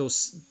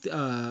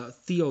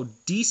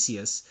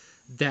 Theodosius,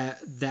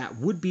 that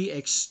would-be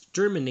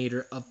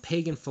exterminator of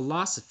pagan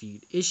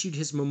philosophy, issued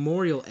his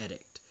memorial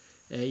edict.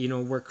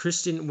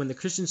 When the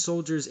Christian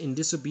soldiers, in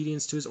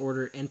disobedience to his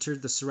order,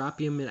 entered the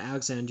Serapeum in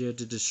Alexandria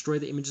to destroy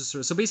the images of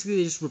Serapis. So basically,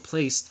 they just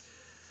replaced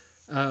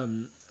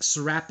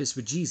Serapis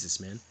with Jesus,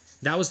 man.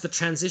 That was the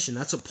transition.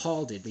 That's what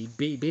Paul did.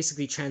 They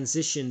basically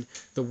transitioned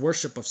the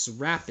worship of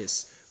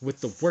Serapis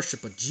with the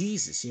worship of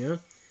Jesus,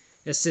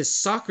 It says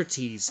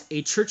Socrates,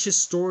 a church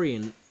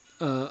historian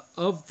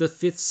of the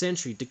 5th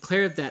century,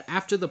 declared that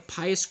after the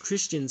pious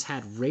Christians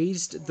had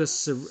raised the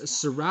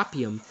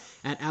Serapeum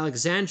at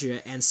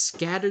Alexandria and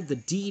scattered the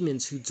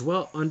demons who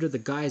dwelt under the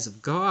guise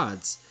of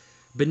gods,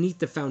 beneath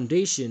the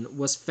foundation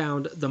was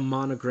found the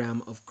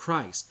monogram of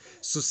Christ.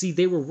 So see,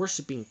 they were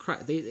worshiping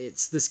Christ.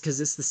 It's the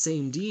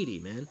same deity,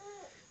 man.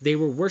 They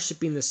were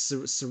worshiping the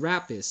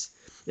Serapis,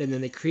 and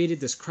then they created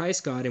this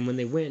Christ god, and when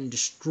they went and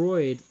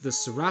destroyed the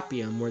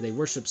Serapeum where they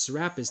worshiped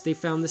Serapis, they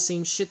found the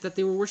same shit that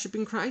they were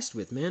worshiping Christ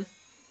with, man.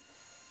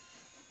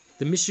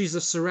 The mysteries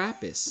of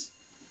Serapis.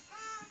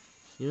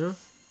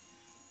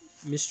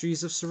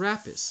 Mysteries of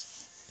Serapis.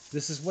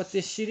 This is what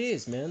this shit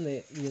is, man.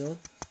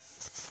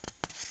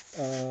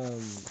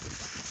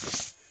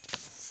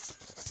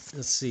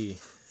 Let's see.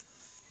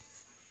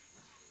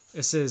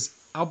 It says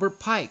Albert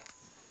Pike,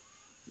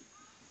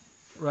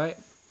 right?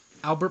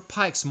 Albert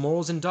Pike's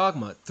Morals and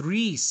Dogma.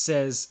 3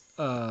 says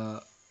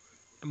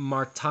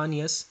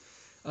Martinius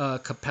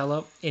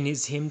Capella in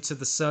his hymn to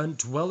the sun,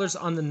 dwellers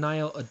on the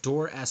Nile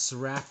adore as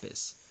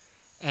Serapis,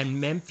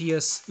 and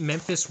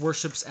Memphis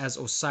worships as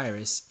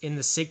Osiris. In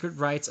the sacred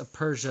rites of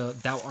Persia,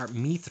 thou art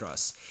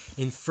Mithras.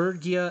 In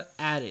Phrygia,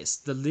 Attis.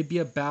 The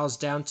Libya bows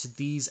down to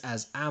these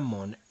as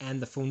Ammon,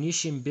 and the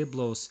Phoenician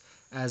Byblos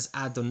as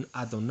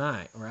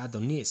Adonai or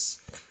Adonis.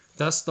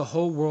 Thus the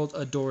whole world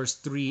adores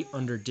 3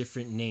 under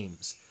different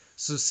names.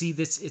 So see,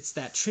 it's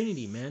that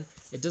Trinity, man.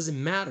 It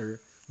doesn't matter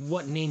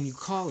what name you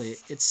call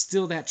it. It's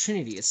still that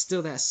Trinity. It's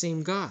still that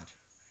same God.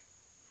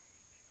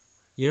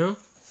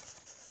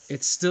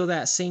 It's still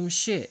that same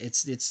shit.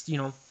 It's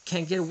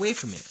can't get away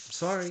from it. I'm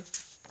sorry,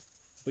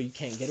 but you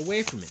can't get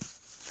away from it.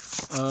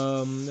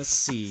 Let's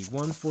see,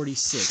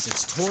 146.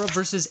 It's Torah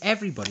versus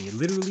everybody. It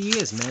literally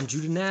is, man.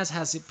 Judah Naz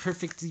has it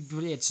perfectly.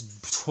 It's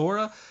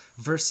Torah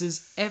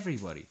versus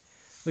everybody.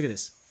 Look at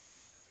this.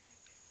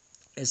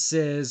 It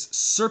says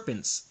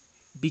serpents,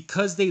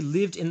 because they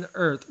lived in the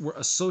earth, were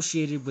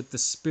associated with the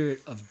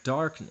spirit of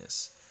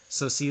darkness.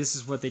 So see, this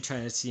is what they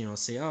try to say.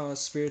 Oh,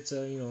 spirits,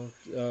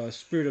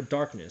 spirit of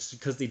darkness,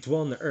 because they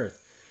dwell in the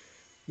earth.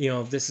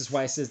 This is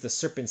why it says the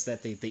serpents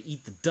that they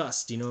eat the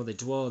dust. They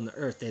dwell in the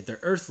earth. They're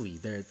earthly.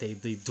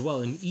 They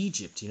dwell in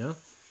Egypt.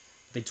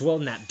 They dwell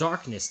in that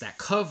darkness, that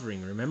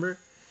covering. Remember,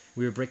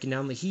 we were breaking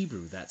down the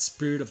Hebrew, that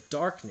spirit of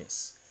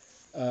darkness.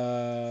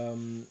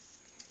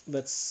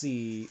 Let's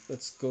see.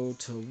 Let's go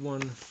to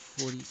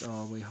 140.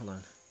 Oh wait,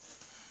 hold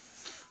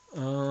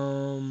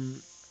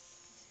on.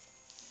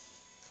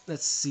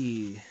 Let's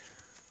see.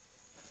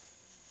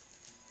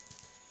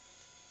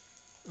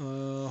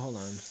 Hold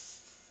on.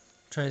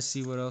 Trying to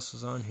see what else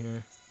was on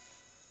here.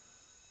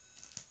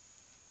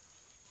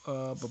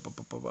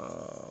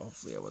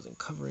 Hopefully I wasn't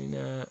covering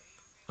that.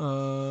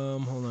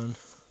 Hold on.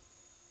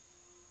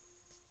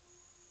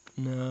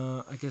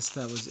 No, I guess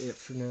that was it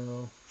for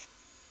now.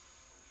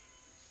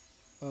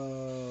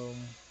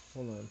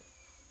 Hold on.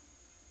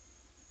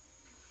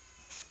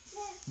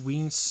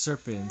 Winged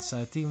serpents.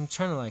 I think I'm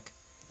trying to I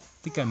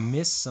think I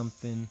missed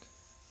something,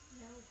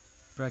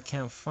 but I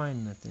can't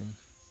find nothing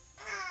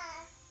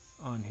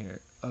on here.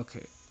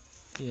 Okay.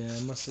 Yeah, I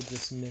must have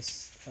just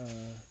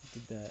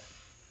did that.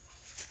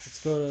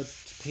 Let's go to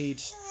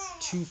page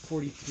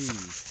 243.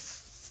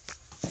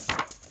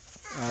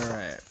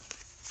 Alright.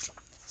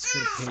 Let's go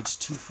to page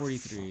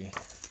 243.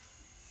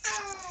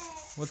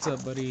 What's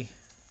up, buddy?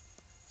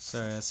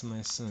 Sorry, that's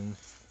my son.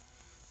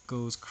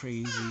 Goes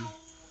crazy.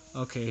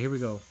 Okay, here we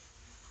go.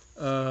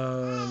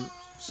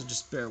 So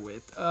just bear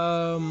with.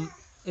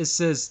 It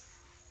says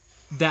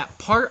that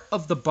part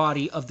of the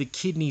body of the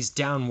kidneys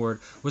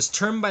downward was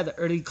termed by the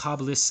early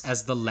Kabbalists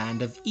as the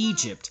land of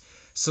Egypt.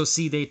 So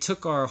see, they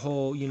took our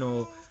whole,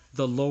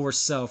 the lower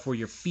self where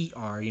your feet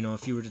are,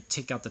 if you were to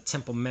take out the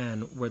temple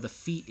man where the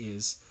feet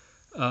is,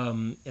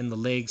 and the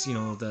legs,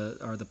 are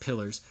the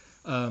pillars.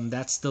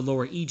 That's the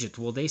lower Egypt.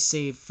 Well, they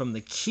say from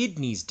the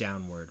kidneys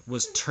downward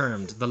was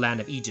termed the land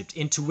of Egypt,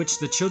 into which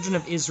the children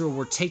of Israel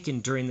were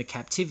taken during the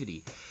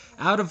captivity.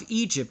 Out of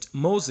Egypt,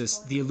 Moses,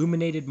 the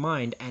illuminated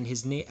mind, and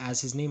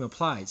as his name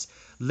applies,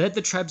 led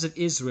the tribes of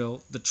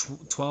Israel, the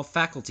 12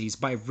 faculties,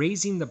 by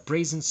raising the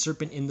brazen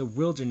serpent in the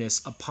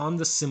wilderness upon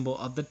the symbol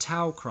of the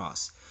Tau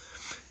cross.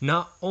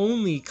 Not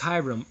only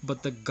Chiram,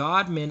 but the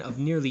godmen of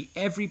nearly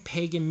every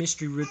pagan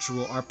mystery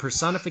ritual are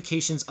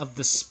personifications of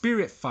the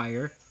spirit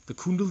fire, the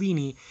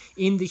kundalini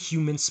in the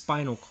human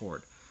spinal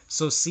cord.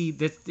 So see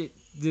that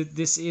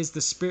this is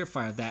the spirit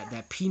fire,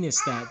 that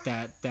penis,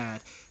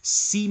 that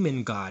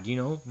semen god,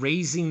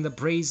 raising the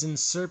brazen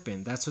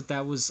serpent. That's what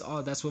that was.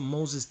 Oh, that's what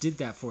Moses did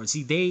that for.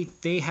 See,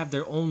 they have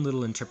their own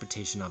little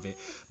interpretation of it,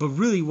 but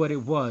really what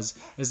it was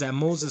is that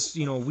Moses,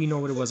 we know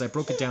what it was. I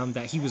broke it down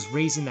that he was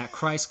raising that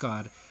Christ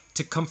god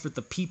to comfort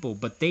the people,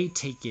 but they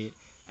take it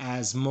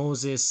as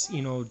Moses,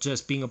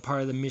 just being a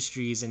part of the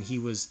mysteries, and he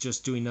was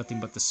just doing nothing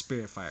but the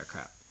spirit fire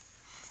crap,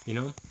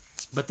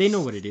 But they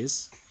know what it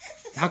is.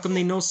 How come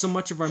they know so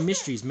much of our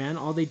mysteries, man?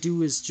 All they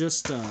do is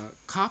just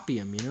copy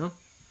them,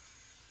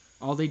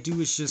 All they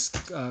do is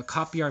just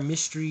copy our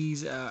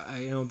mysteries,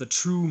 the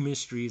true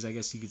mysteries, I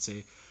guess you could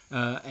say,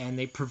 and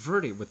they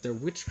pervert it with their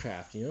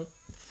witchcraft,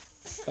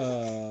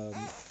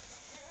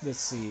 Let's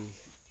see.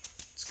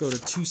 Let's go to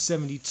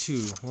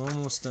 272. We're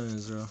almost done,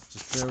 Israel.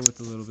 Just bear with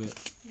a little bit.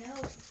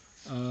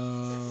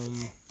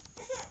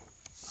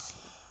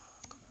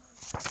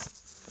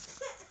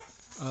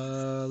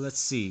 Let's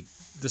see.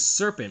 The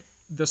serpent.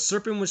 The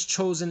serpent was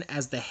chosen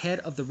as the head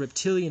of the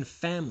reptilian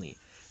family.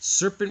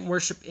 Serpent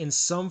worship in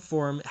some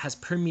form has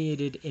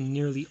permeated in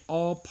nearly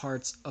all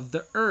parts of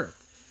the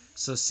earth.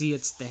 So see,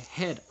 it's the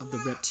head of the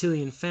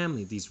reptilian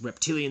family, these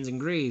reptilians and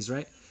greys,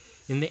 right?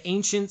 In the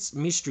ancient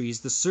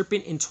mysteries, the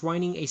serpent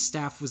entwining a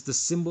staff was the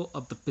symbol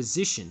of the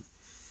physician.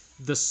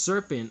 The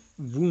serpent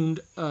wound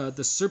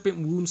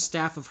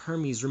staff of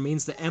Hermes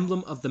remains the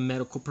emblem of the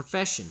medical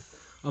profession.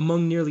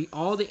 Among nearly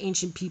all the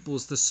ancient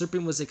peoples, the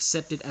serpent was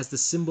accepted as the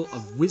symbol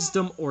of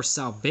wisdom or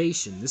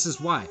salvation. This is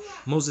why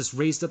Moses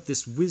raised up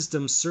this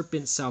wisdom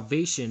serpent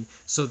salvation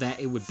so that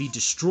it would be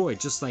destroyed,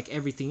 just like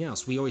everything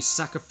else. We always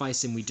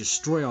sacrifice and we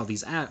destroy all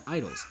these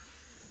idols.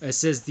 It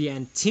says the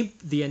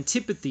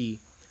antipathy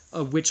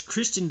of which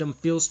Christendom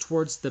feels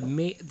towards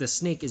the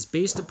snake is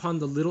based upon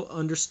the little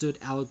understood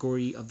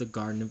allegory of the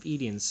Garden of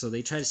Eden. So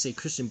they try to say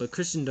Christian, but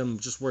Christendom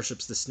just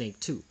worships the snake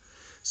too.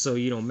 So,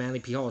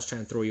 Manly P. Hall is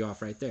trying to throw you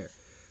off right there.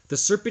 The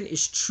serpent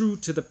is true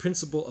to the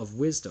principle of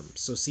wisdom.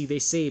 So see, they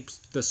say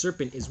the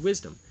serpent is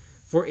wisdom.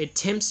 For it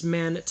tempts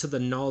man to the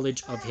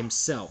knowledge of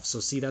himself. So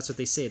see, that's what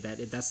they say,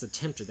 that's the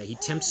tempter, that he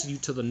tempts you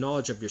to the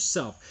knowledge of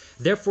yourself.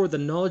 Therefore, the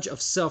knowledge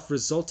of self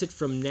resulted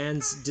from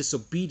man's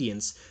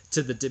disobedience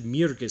to the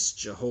Demiurgus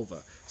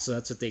Jehovah. So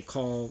that's what they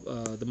call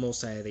the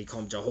Most High. They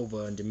call him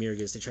Jehovah and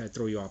Demiurgus. They try to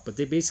throw you off. But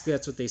basically,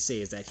 that's what they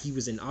say, is that he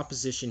was in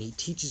opposition. He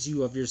teaches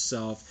you of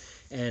yourself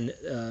and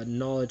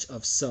knowledge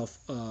of self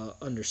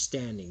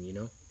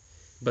understanding,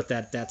 But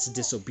that's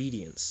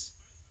disobedience.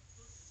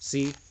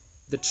 See?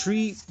 The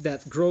tree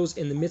that grows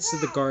in the midst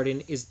of the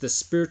garden is the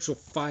spiritual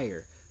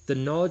fire. The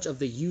knowledge of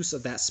the use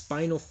of that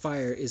spinal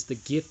fire is the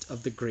gift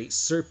of the great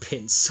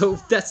serpent. So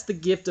that's the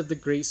gift of the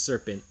great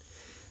serpent,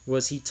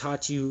 was he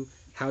taught you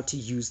how to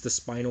use the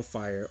spinal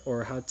fire,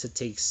 or how to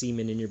take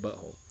semen in your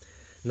butthole.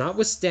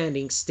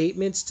 Notwithstanding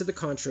statements to the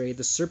contrary,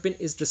 the serpent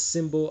is the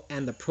symbol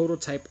and the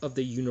prototype of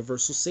the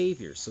universal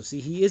Savior. So see,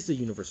 he is the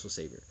universal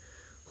Savior,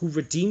 who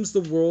redeems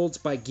the world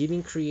by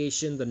giving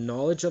creation the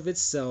knowledge of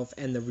itself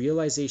and the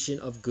realization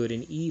of good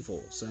and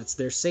evil. So that's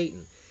their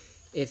Satan.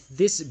 If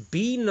this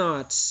be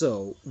not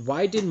so,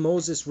 why did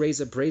Moses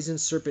raise a brazen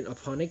serpent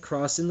upon a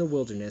cross in the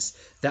wilderness,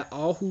 that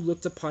all who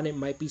looked upon it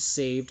might be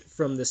saved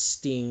from the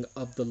sting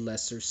of the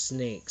lesser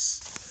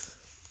snakes?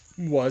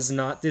 Was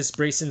not this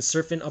brazen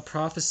serpent a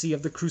prophecy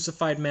of the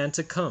crucified man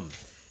to come?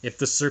 If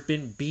the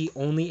serpent be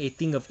only a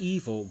thing of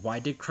evil, why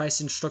did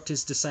Christ instruct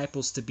his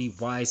disciples to be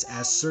wise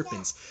as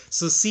serpents?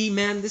 So see,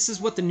 man, this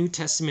is what the New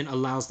Testament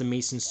allows the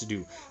Masons to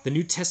do. The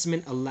New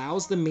Testament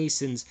allows the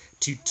Masons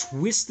to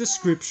twist the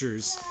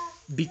scriptures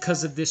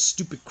because of this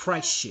stupid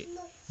Christ shit.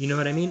 You know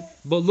what I mean?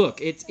 But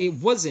look, it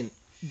wasn't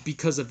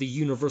because of the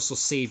universal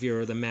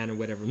Savior or the man or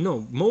whatever.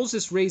 No,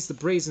 Moses raised the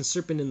brazen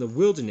serpent in the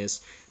wilderness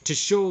to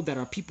show that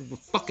our people were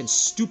fucking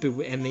stupid,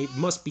 and they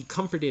must be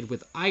comforted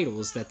with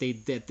idols, that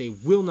they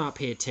will not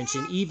pay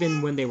attention.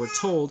 Even when they were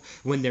told,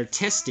 when they're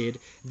tested,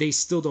 they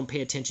still don't pay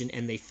attention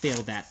and they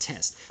fail that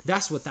test.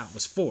 That's what that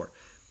was for.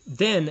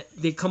 Then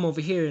they come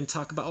over here and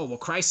talk about, oh, well,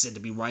 Christ said to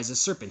be wise as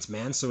serpents,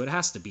 man, so it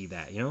has to be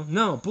that,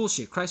 No,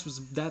 bullshit. Christ was,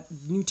 that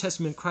New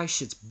Testament Christ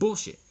shit's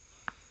bullshit.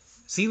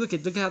 See, look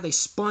at how they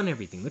spun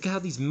everything. Look at how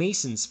these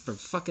Masons are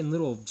fucking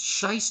little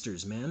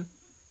shysters, man.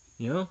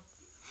 Look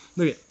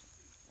at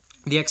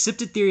the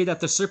accepted theory that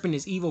the serpent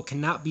is evil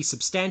cannot be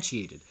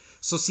substantiated.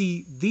 So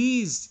see,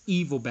 these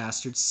evil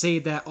bastards say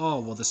that,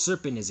 oh, well, the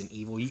serpent isn't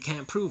evil. You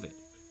can't prove it.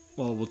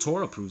 Well,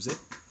 Torah proves it.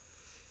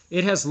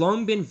 It has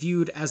long been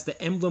viewed as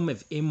the emblem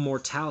of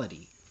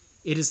immortality.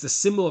 It is the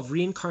symbol of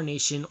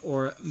reincarnation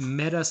or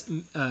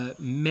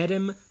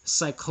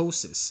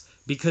metempsychosis,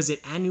 because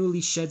it annually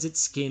sheds its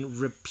skin,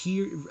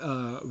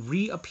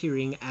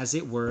 reappearing as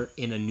it were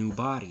in a new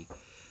body.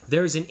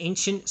 There is an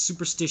ancient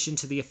superstition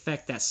to the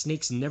effect that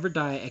snakes never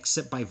die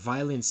except by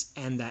violence,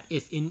 and that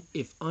if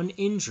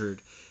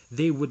uninjured,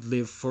 they would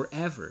live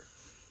forever.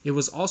 It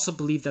was also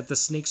believed that the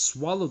snakes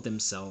swallowed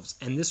themselves,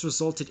 and this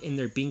resulted in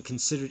their being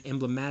considered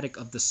emblematic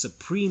of the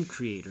supreme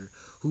creator,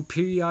 who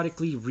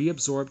periodically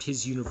reabsorbed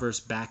his universe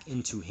back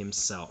into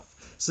himself.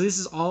 So this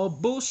is all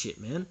bullshit,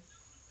 man.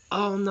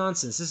 All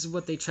nonsense. This is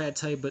what they try to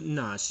tell you, but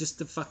nah, it's just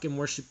the fucking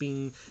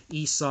worshiping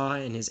Esau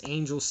and his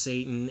angel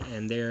Satan,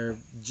 and they're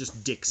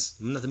just dicks.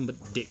 Nothing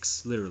but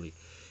dicks, literally.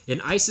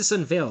 In Isis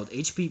Unveiled,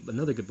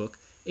 another good book,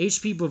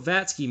 H.P.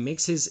 Blavatsky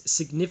makes this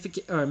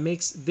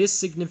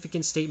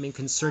significant statement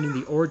concerning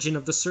the origin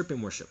of the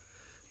serpent worship.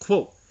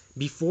 Quote,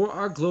 before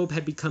our globe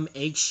had become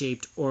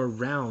egg-shaped or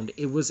round,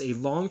 it was a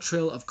long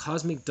trail of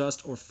cosmic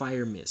dust or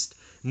fire mist,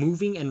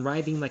 moving and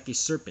writhing like a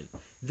serpent.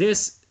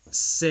 This,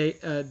 say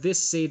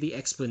the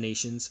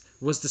explanations,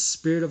 was the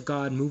Spirit of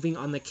God moving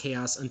on the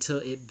chaos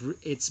until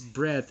its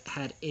breath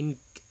had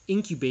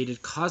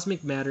incubated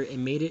cosmic matter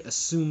and made it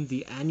assume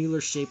the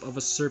annular shape of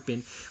a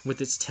serpent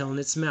with its tail in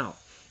its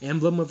mouth,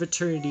 emblem of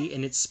eternity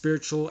in its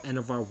spiritual and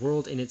of our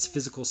world in its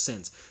physical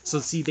sense. So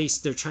see,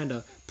 they're trying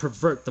to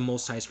pervert the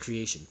Most High's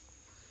creation.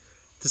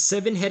 The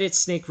seven-headed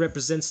snake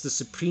represents the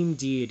supreme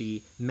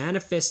deity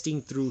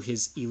manifesting through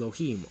his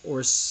Elohim,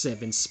 or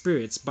seven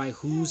spirits, by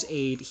whose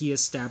aid he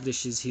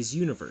establishes his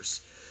universe.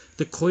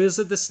 The coils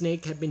of the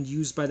snake have been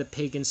used by the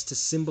pagans to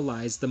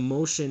symbolize the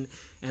motion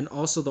and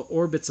also the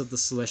orbits of the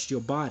celestial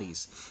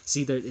bodies.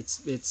 See, it's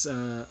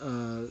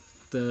the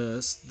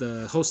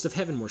host of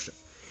heaven worship.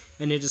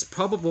 And it is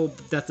probable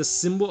that the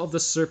symbol of the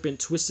serpent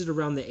twisted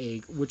around the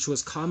egg, which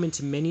was common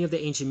to many of the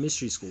ancient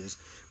mystery schools,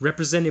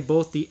 represented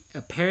both the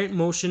apparent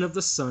motion of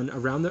the sun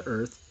around the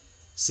earth.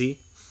 See?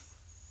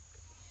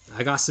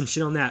 I got some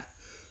shit on that.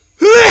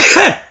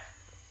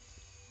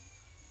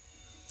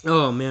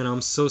 Oh man,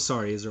 I'm so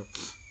sorry, Israel.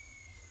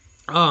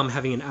 Oh, I'm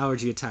having an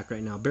allergy attack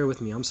right now. Bear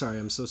with me. I'm sorry.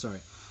 I'm so sorry.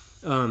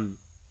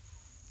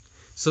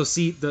 So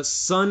see, the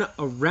sun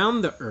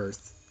around the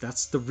earth,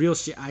 that's the real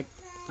shit. I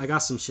got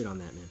some shit on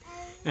that, man.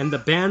 And the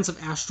bands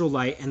of astral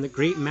light and the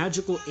great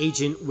magical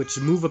agent which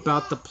move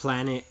about the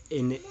planet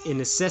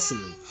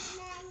incessantly.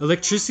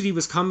 Electricity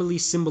was commonly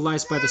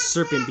symbolized by the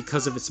serpent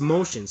because of its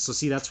motion. So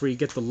see, that's where you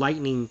get the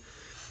lightning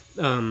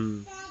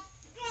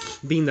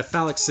being the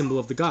phallic symbol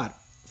of the god.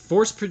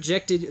 Force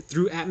projected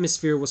through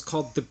atmosphere was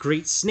called the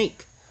Great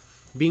Snake.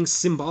 Being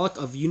symbolic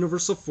of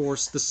universal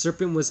force, the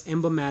serpent was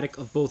emblematic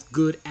of both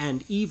good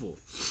and evil.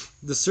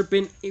 The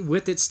serpent,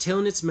 with its tail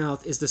in its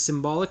mouth, is the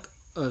symbol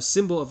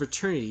of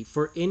eternity,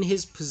 for in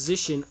his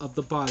position of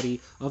the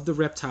body of the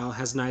reptile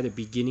has neither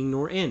beginning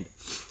nor end.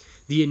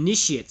 The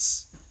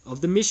initiates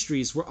of the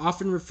mysteries were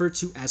often referred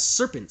to as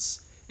serpents,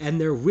 and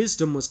their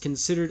wisdom was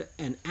considered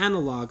an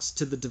analogue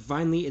to the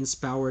divinely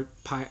inspired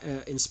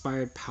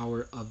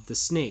power of the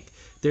snake.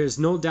 There is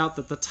no doubt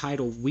that the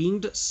title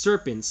winged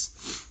serpents,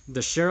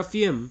 the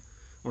Seraphim,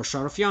 or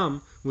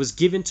Seraphim, was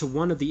given to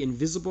one of the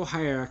invisible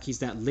hierarchies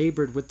that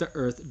labored with the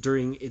earth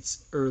during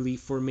its early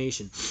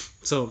formation.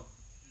 So,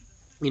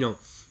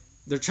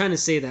 they're trying to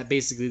say that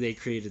basically they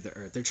created the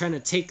earth. They're trying to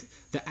take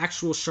the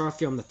actual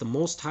Seraphim that the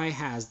Most High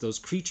has, those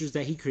creatures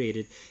that he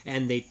created,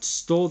 and they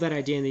stole that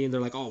identity, and they're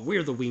like, oh,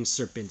 we're the winged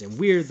serpent, and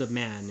we're the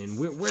man, and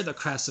we're the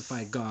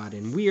crucified God,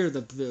 and we're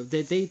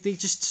they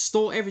just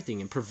stole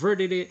everything and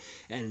perverted it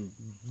and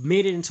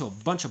made it into a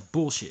bunch of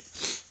bullshit.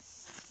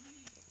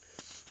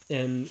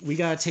 And we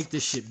gotta take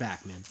this shit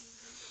back, man.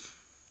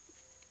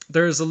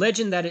 There is a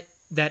legend that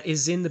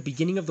is in the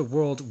beginning of the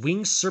world,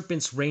 winged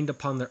serpents reigned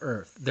upon the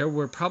earth. There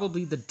were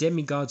probably the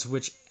demigods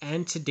which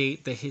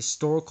antedate the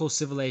historical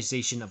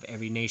civilization of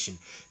every nation.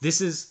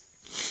 This is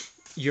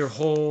your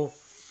whole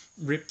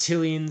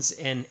reptilians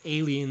and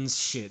aliens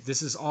shit.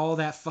 This is all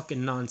that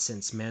fucking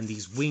nonsense, man.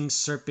 These winged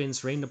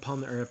serpents reigned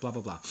upon the earth, blah,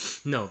 blah, blah.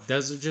 No,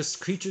 those are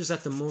just creatures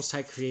that the Most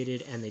High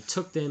created, and they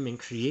took them and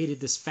created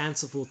this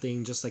fanciful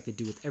thing just like they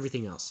do with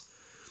everything else.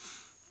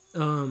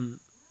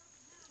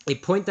 A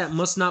point that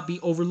must not be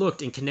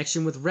overlooked in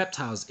connection with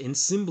reptiles in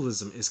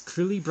symbolism is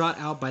clearly brought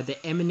out by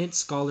the eminent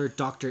scholar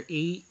Dr.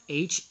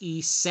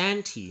 H.E.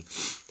 Santee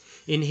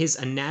in his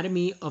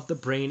Anatomy of the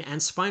Brain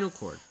and Spinal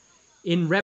Cord. In